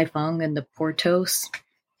Din Tai Fung and the Portos.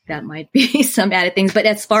 That might be some added things. But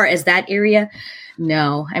as far as that area,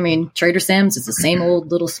 no. I mean, Trader Sam's is the same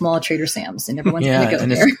old little small Trader Sam's, and everyone's going to go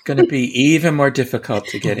there. It's going to be even more difficult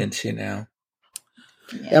to get into now.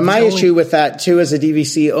 Yeah, my issue with that too, as a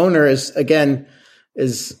DVC owner, is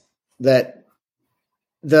that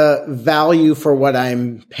the value for what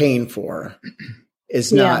I'm paying for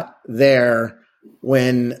is not there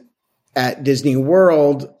when at Disney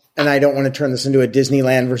World. And I don't want to turn this into a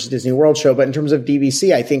Disneyland versus Disney World show, but in terms of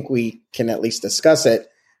DVC, I think we can at least discuss it.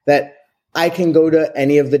 That I can go to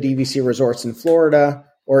any of the DVC resorts in Florida,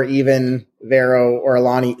 or even Vero or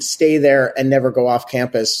Alani, stay there and never go off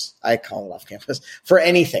campus. I call it off campus for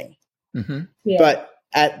anything. Mm-hmm. Yeah. But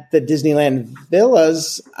at the Disneyland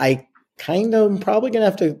Villas, I kind of am probably going to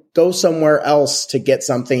have to go somewhere else to get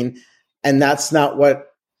something. And that's not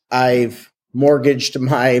what I've mortgaged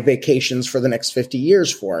my vacations for the next 50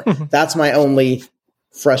 years for. Mm-hmm. That's my only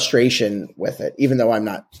frustration with it, even though I'm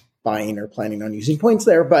not buying or planning on using points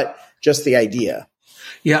there, but just the idea.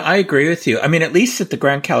 Yeah, I agree with you. I mean, at least at the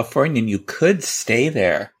Grand Californian, you could stay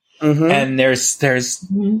there. Mm-hmm. And there's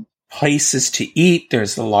places to eat.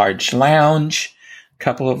 There's a large lounge, a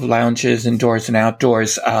couple of lounges indoors and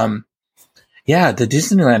outdoors. The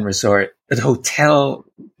Disneyland Resort, the hotel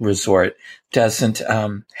resort, doesn't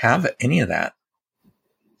have any of that.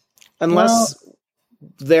 Unless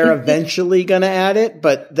they're eventually going to add it,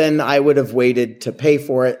 but then I would have waited to pay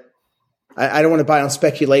for it. I don't want to buy on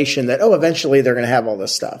speculation that, eventually they're going to have all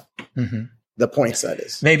this stuff. Mm-hmm. The points, that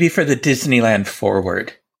is. Maybe for the Disneyland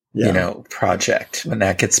Forward, project. When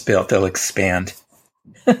that gets built, they'll expand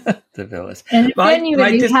the villas. And if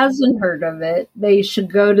anybody hasn't heard of it, they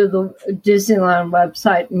should go to the Disneyland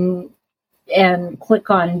website and and click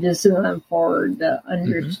on Disneyland Forward to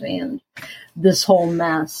understand this whole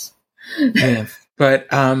mess. Yeah. But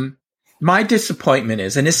my disappointment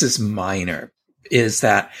is, and this is minor, is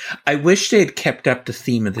that I wish they had kept up the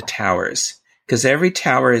theme of the towers, because every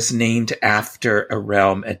tower is named after a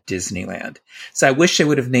realm at Disneyland. So I wish they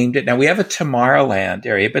would have named it. Now we have a Tomorrowland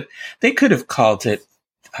area, but they could have called it,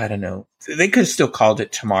 I don't know, they could have still called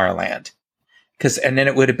it Tomorrowland. And then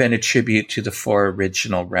it would have been a tribute to the 4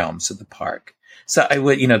 original realms of the park. So I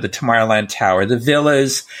would, the Tomorrowland Tower, the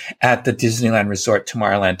villas at the Disneyland Resort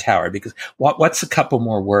Tomorrowland Tower, because what's a couple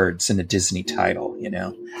more words in a Disney title,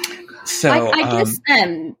 So I guess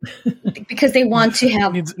because they want to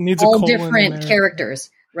have needs all different characters,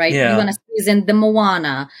 right? Yeah. You want to squeeze in the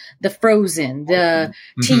Moana, the Frozen, the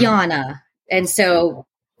Tiana. And so,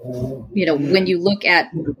 when you look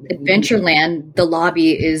at Adventureland, the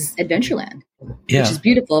lobby is Adventureland, which is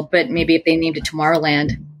beautiful. But maybe if they named it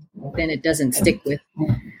Tomorrowland, then it doesn't stick with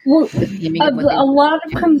the theming of what a lot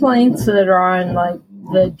of complaints that are on like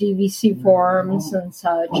the DVC forums and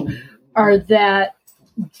such are that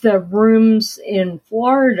the rooms in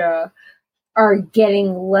Florida are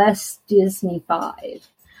getting less Disney-fied.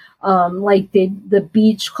 Like the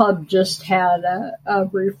Beach Club just had a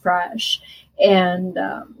refresh, and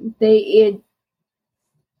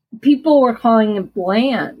people were calling it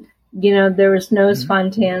bland. There was no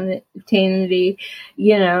spontaneity.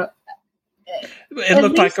 It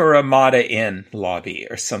looked like a Ramada Inn lobby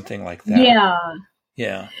or something like that.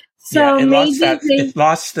 Yeah. So maybe it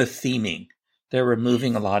lost the theming. They're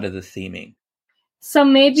removing a lot of the theming. So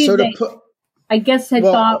maybe I guess they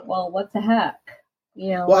thought, well, what the heck?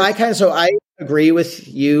 Well, I agree with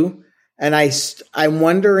you. And I'm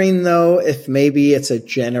wondering though, if maybe it's a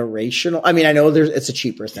generational, I mean, I know it's a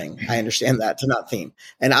cheaper thing. I understand that to not theme,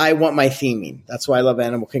 and I want my theming. That's why I love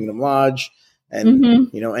Animal Kingdom Lodge and,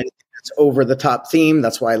 anything that's over the top theme.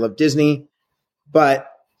 That's why I love Disney, but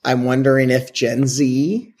I'm wondering if Gen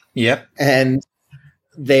Z and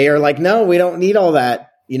they are like, no, we don't need all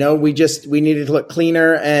that. We need it to look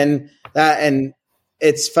cleaner and that. And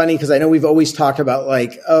it's funny because I know we've always talked about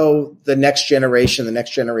like, oh, the next generation.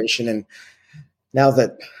 And now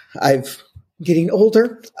that I've getting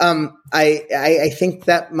older, I think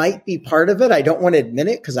that might be part of it. I don't want to admit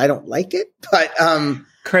it because I don't like it, but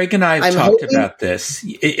Craig and I have talked about this,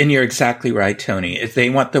 and you're exactly right, Tony. If they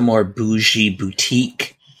want the more bougie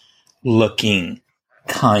boutique looking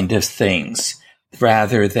kind of things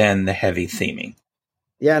rather than the heavy theming.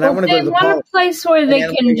 Yeah, and I want to go to the park. They want a place where they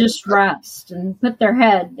can just rest and put their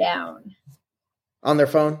head down. On their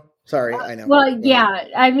phone? Sorry, I know. Well, yeah,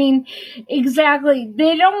 I mean, exactly.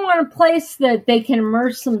 They don't want a place that they can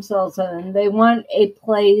immerse themselves in. They want a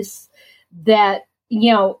place that,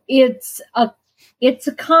 it's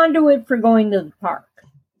a conduit for going to the park.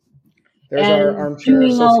 There's our armchair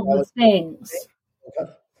doing all the things.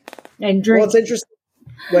 Okay. And drink. Well, it's interesting.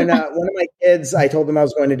 When one of my kids, I told them I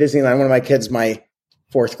was going to Disneyland. One of my kids, my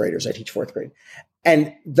 4th graders, I teach 4th grade.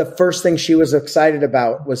 And the first thing she was excited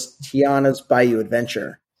about was Tiana's Bayou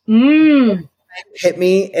Adventure. It hit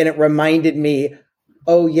me and it reminded me,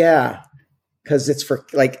 oh yeah, because it's for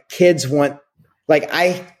like kids want, like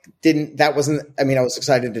I was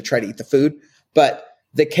excited to try to eat the food, but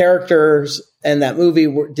the characters in that movie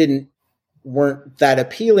weren't that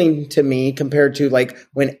appealing to me compared to like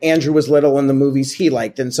when Andrew was little in the movies he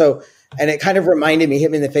liked. And it kind of reminded me,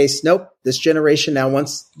 hit me in the face. Nope. This generation now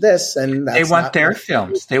wants this. And they want their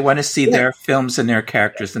films. They want to see their films and their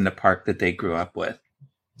characters in the park that they grew up with.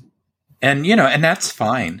 And, and that's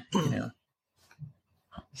fine,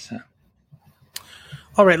 So.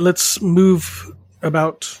 All right. Let's move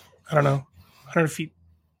about, 100 feet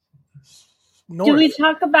north. Did we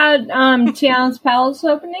talk about Tiana's Palace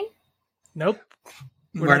opening? Nope.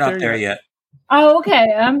 We're not there yet. Oh,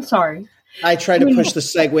 okay. I'm sorry. I tried to push the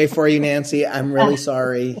segue for you, Nancy. I'm really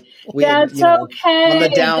sorry. That's okay. On the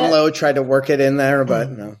down low, tried to work it in there,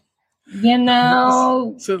 but no.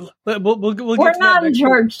 So we'll get we're to not that in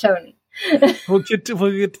charge, Tony. We'll get to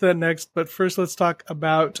that next. But first, let's talk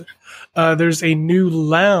about there's a new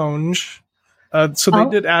lounge. So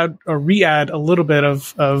they did re-add a little bit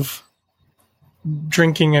of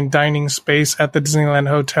drinking and dining space at the Disneyland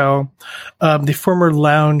Hotel. The former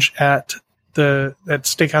lounge at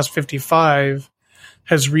Steakhouse 55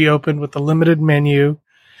 has reopened with a limited menu.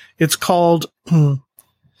 It's called, I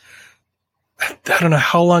don't know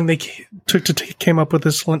how long they took to came up with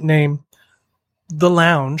this name, The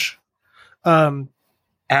Lounge. At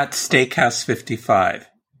Steakhouse 55.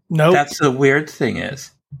 No, that's the weird thing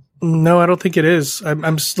is. No, I don't think it is.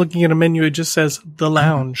 I'm just looking at a menu. It just says The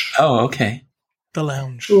Lounge. Oh, okay. The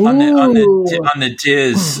lounge. On the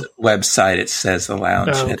Diz website, it says the lounge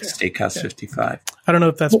at Steakhouse 55. I don't know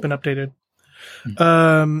if that's been updated.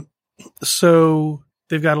 So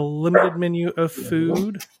they've got a limited menu of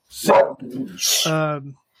food. Sit,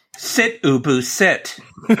 Ubu, sit.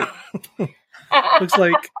 Looks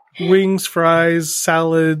like wings, fries,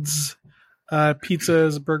 salads,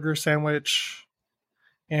 pizzas, burger sandwich,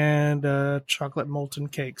 and chocolate molten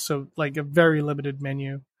cake. So like a very limited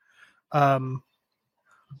menu.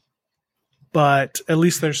 But at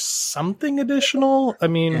least there's something additional. I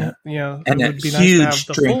mean, and it would be nice to have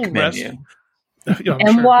the drink full menu.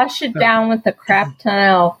 And wash it down with a crap ton of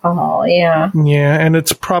alcohol. Yeah. Yeah, and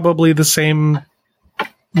it's probably the same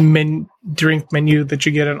drink menu that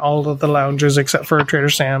you get in all of the lounges except for Trader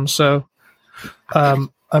Sam's. So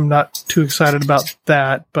I'm not too excited about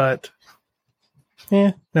that, but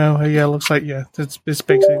it looks like it's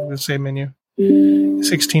basically the same menu.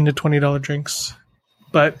 $16 to $20 drinks,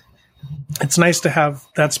 but it's nice to have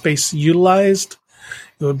that space utilized.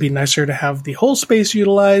 It would be nicer to have the whole space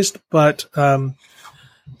utilized, but that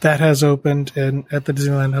has opened at the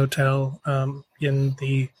Disneyland Hotel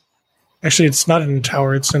actually it's not in the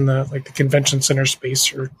tower, it's in the convention center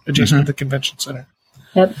space or adjacent to the convention center.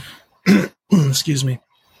 Yep. Excuse me.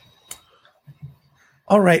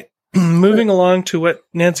 All right. Moving along to what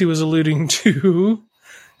Nancy was alluding to,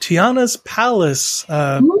 Tiana's Palace.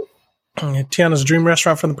 Tiana's Dream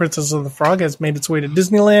Restaurant from the Princess and the Frog has made its way to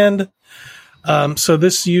Disneyland. So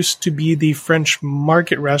this used to be the French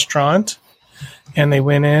Market restaurant, and they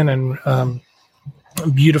went in and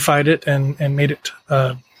beautified it and made it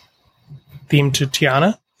themed to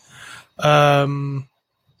Tiana.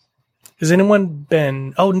 Has anyone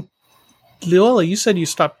been? Oh, Luella, you said you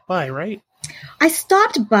stopped by, right? I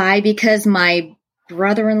stopped by because my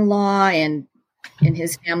brother-in-law and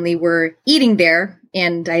his family were eating there,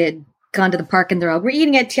 and I had gone to the park and they're all, we're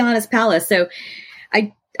eating at Tiana's Palace. So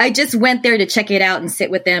I just went there to check it out and sit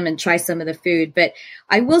with them and try some of the food. But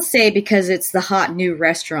I will say, because it's the hot new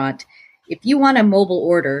restaurant, if you want a mobile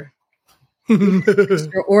order,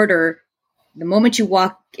 your order the moment you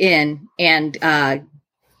walk in, and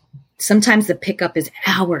sometimes the pickup is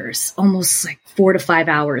hours, almost like 4 to 5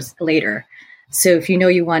 hours later. So if you know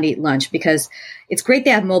you want to eat lunch, because it's great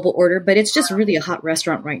to have mobile order, but it's just really a hot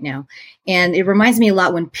restaurant right now. And it reminds me a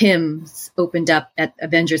lot when Pim's opened up at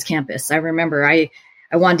Avengers Campus. I remember I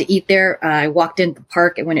wanted to eat there. I walked in the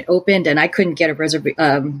park when it opened, and I couldn't get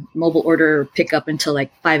a mobile order pickup until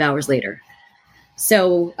like 5 hours later.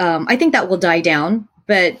 So I think that will die down,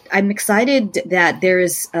 but I'm excited that there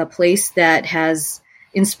is a place that has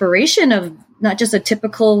inspiration of not just a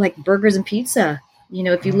typical like burgers and pizza. You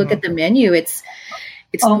know, if you look at the menu, it's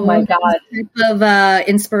oh my God, type of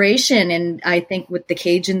inspiration. And I think with the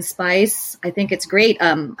Cajun spice, I think it's great.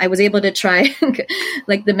 I was able to try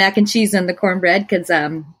like the mac and cheese and the cornbread because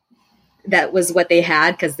that was what they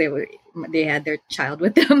had, because they had their child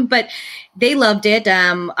with them, but they loved it.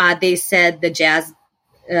 They said the jazz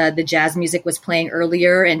music was playing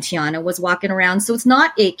earlier and Tiana was walking around. So it's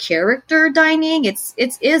not a character dining. It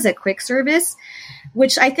is a quick service,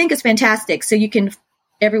 which I think is fantastic. So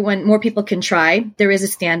more people can try. There is a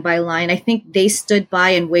standby line. I think they stood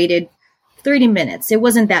by and waited 30 minutes. It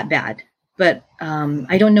wasn't that bad, but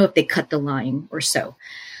I don't know if they cut the line or so.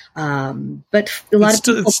 But a lot of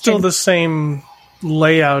people it's still the same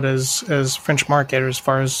layout as French Market, as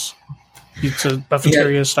far as pizza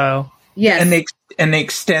buffeteria style. Yes. And they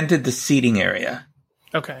extended the seating area.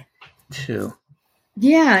 Okay. Too.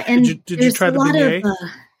 Yeah, and did you try the beignet?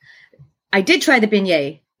 I did try the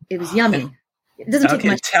beignet. It was yummy. It doesn't take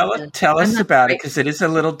much. Tell us about it, because it is a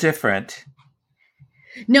little different.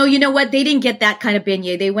 No, you know what? They didn't get that kind of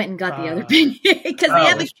beignet. They went and got the other beignet because they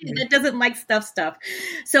have a kid that doesn't like stuff.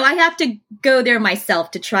 So I have to go there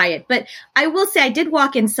myself to try it. But I will say I did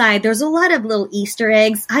walk inside. There's a lot of little Easter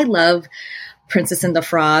eggs. I love Princess and the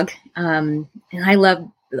Frog. And I love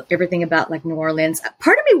everything about like New Orleans.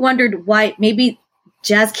 Part of me wondered why maybe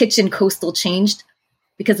Jazz Kitchen Coastal changed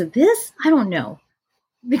because of this. I don't know.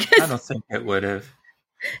 Because I don't think it would have.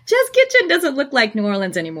 Jazz Kitchen doesn't look like New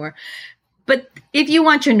Orleans anymore. But if you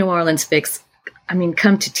want your New Orleans fix, I mean,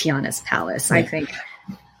 come to Tiana's Palace. I think.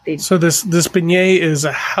 So this beignet is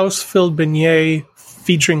a house-filled beignet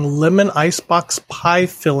featuring lemon icebox pie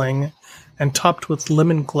filling and topped with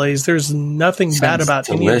lemon glaze. There's nothing bad about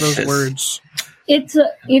any of those words. It's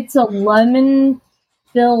a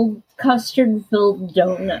lemon-filled, custard-filled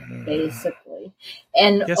donut, basically.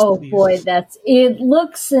 And yes, please. Boy, it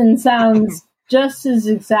looks and sounds just as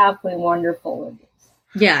exactly wonderful as it is.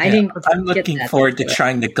 Yeah, I'm looking forward to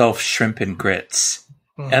trying the Gulf shrimp and grits.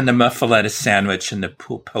 And the muffaletta sandwich and the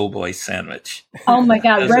po' boy sandwich. Oh my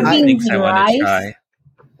God, red beans and rice. Try.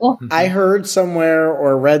 Well, I heard somewhere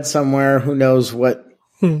or read somewhere, who knows what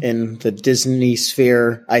in the Disney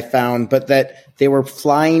sphere I found, but that they were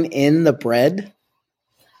flying in the bread.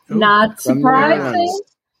 Not surprising.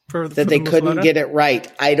 That they couldn't get it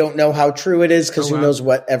right. I don't know how true it is because who knows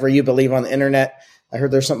whatever you believe on the internet. I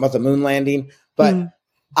heard there's something about the moon landing, but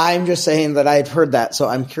I'm just saying that I've heard that, so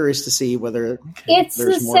I'm curious to see whether it's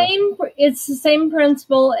the same. It's the same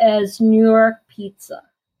principle as New York pizza.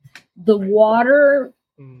 The water,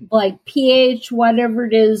 like pH, whatever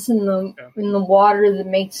it is in the water that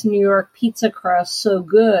makes New York pizza crust so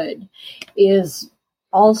good, is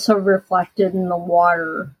also reflected in the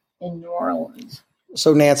water in New Orleans.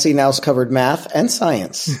 So Nancy now's covered math and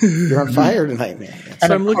science. You're on fire tonight, man.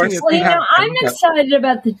 So I'm looking at. I'm excited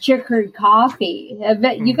about the chicory coffee. Have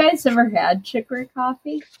you guys ever had chicory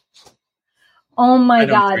coffee? Oh my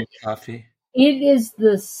God! Drink coffee. It is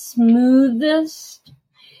the smoothest.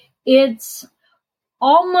 It's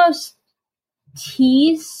almost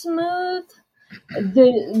tea smooth.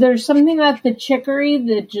 There's something about the chicory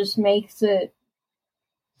that just makes it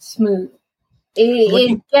smooth.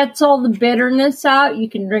 It gets all the bitterness out. You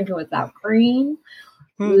can drink it without cream.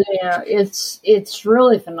 Yeah, it's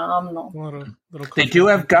really phenomenal. They do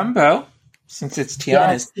have gumbo, since it's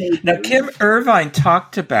Tiana's. Yes, now, Kim Irvine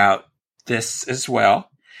talked about this as well.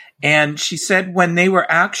 And she said when they were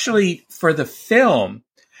actually, for the film,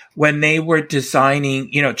 when they were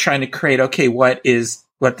designing, trying to create, what is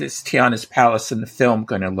Tiana's Palace in the film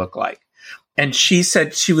going to look like? And she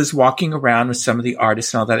said she was walking around with some of the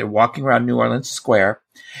artists and all that. They're walking around New Orleans Square.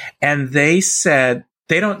 And they said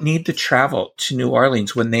they don't need to travel to New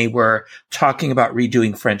Orleans when they were talking about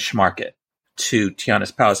redoing French Market to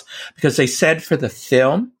Tiana's Palace. Because they said for the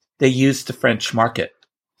film, they used the French Market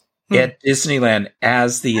at Disneyland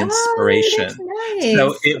as the inspiration. Oh, nice.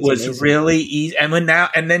 So it was really easy. And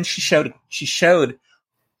then she showed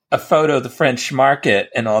a photo of the French Market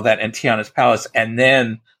and all that and Tiana's Palace. And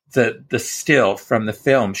then the still from the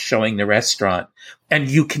film showing the restaurant, and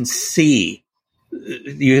you see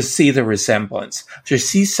the resemblance. So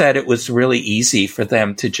she said it was really easy for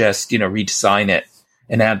them to just, redesign it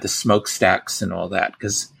and add the smokestacks and all that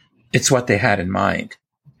because it's what they had in mind.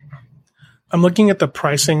 I'm looking at the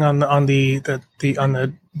pricing on the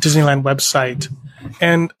Disneyland website,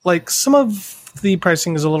 and like some of the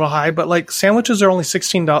pricing is a little high, but like sandwiches are only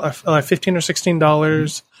 $15 or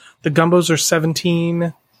 $16. The gumbos are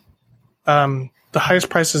 $17. The highest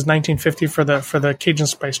price is $19.50 for the Cajun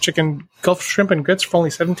spice chicken, Gulf shrimp and grits for only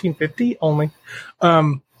 $17.50 only.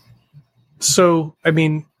 So I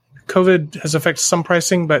mean, COVID has affected some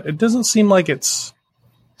pricing, but it doesn't seem like it's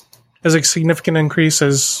as a significant increase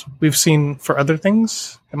as we've seen for other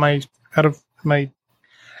things.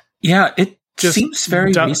 Yeah, it just seems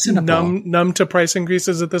very reasonable. Numb to price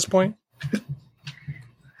increases at this point.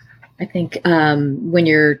 I think when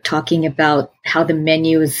you're talking about how the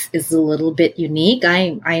menu is a little bit unique,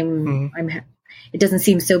 it doesn't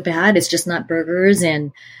seem so bad. It's just not burgers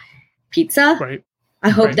and pizza. Right. I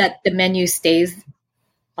hope that the menu stays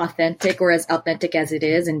authentic or as authentic as it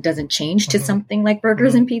is and doesn't change to something like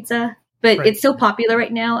burgers and pizza. But it's so popular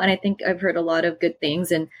right now, and I think I've heard a lot of good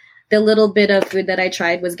things. And the little bit of food that I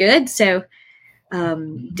tried was good, so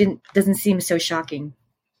doesn't seem so shocking.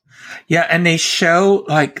 Yeah, and they show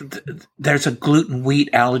there's a gluten wheat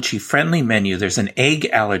allergy friendly menu. There's an egg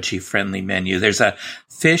allergy friendly menu. There's a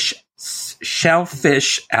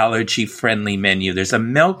shellfish allergy friendly menu. There's a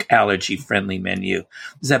milk allergy friendly menu.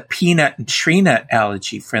 There's a peanut and tree nut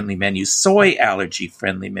allergy friendly menu, soy allergy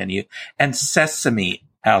friendly menu, and sesame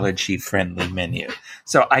allergy friendly menu.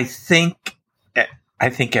 So I think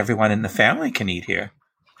everyone in the family can eat here.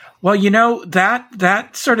 Well, that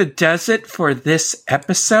sort of does it for this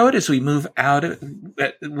episode. As we move out,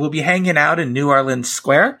 we'll be hanging out in New Orleans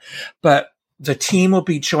Square, but the team will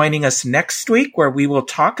be joining us next week where we will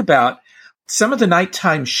talk about some of the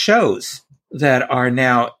nighttime shows that are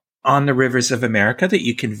now on the rivers of America that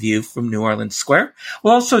you can view from New Orleans Square.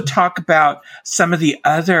 We'll also talk about some of the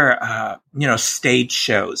other, stage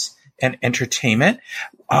shows and entertainment.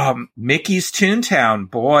 Mickey's Toontown,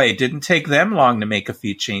 boy, didn't take them long to make a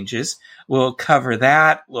few changes. We'll cover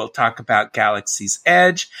that. We'll talk about Galaxy's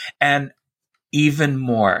Edge and even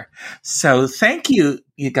more. So thank you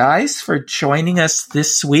guys, for joining us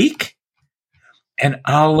this week. And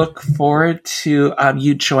I'll look forward to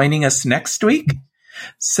you joining us next week.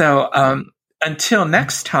 So until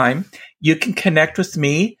next time, you can connect with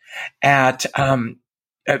me at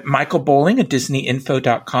at Michael Bowling at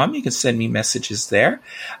DisneyInfo.com. You can send me messages there.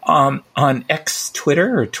 On X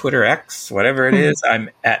Twitter or Twitter X, whatever it is, I'm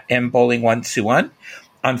at mbowling121.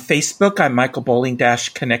 On Facebook, I'm Michael Bowling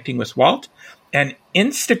Connecting with Walt. And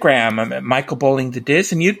Instagram, I'm at Michael Bowling the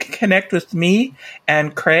Diz. And you can connect with me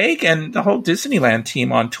and Craig and the whole Disneyland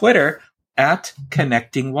team on Twitter at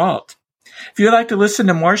Connecting Walt. If you would like to listen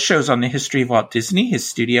to more shows on the history of Walt Disney, his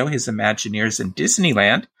studio, his Imagineers, and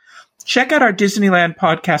Disneyland, check out our Disneyland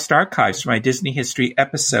podcast archives for my Disney history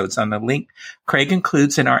episodes on the link Craig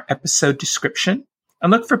includes in our episode description. And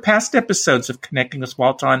look for past episodes of Connecting with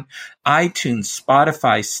Walt on iTunes,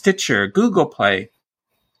 Spotify, Stitcher, Google Play,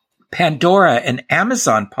 Pandora, and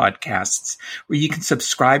Amazon podcasts, where you can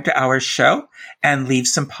subscribe to our show and leave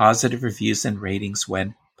some positive reviews and ratings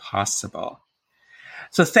when possible.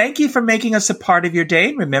 So thank you for making us a part of your day.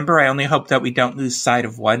 And remember, I only hope that we don't lose sight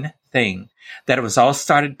of one thing, that it was all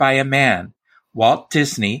started by a man, Walt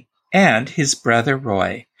Disney, and his brother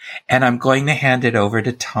Roy. And I'm going to hand it over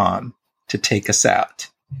to Tom to take us out.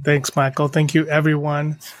 Thanks, Michael. Thank you,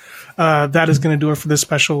 everyone. That is going to do it for this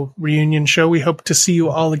special reunion show. We hope to see you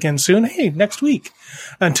all again soon. Hey, next week.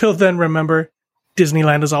 Until then, remember,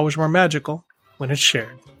 Disneyland is always more magical when it's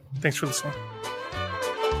shared. Thanks for listening.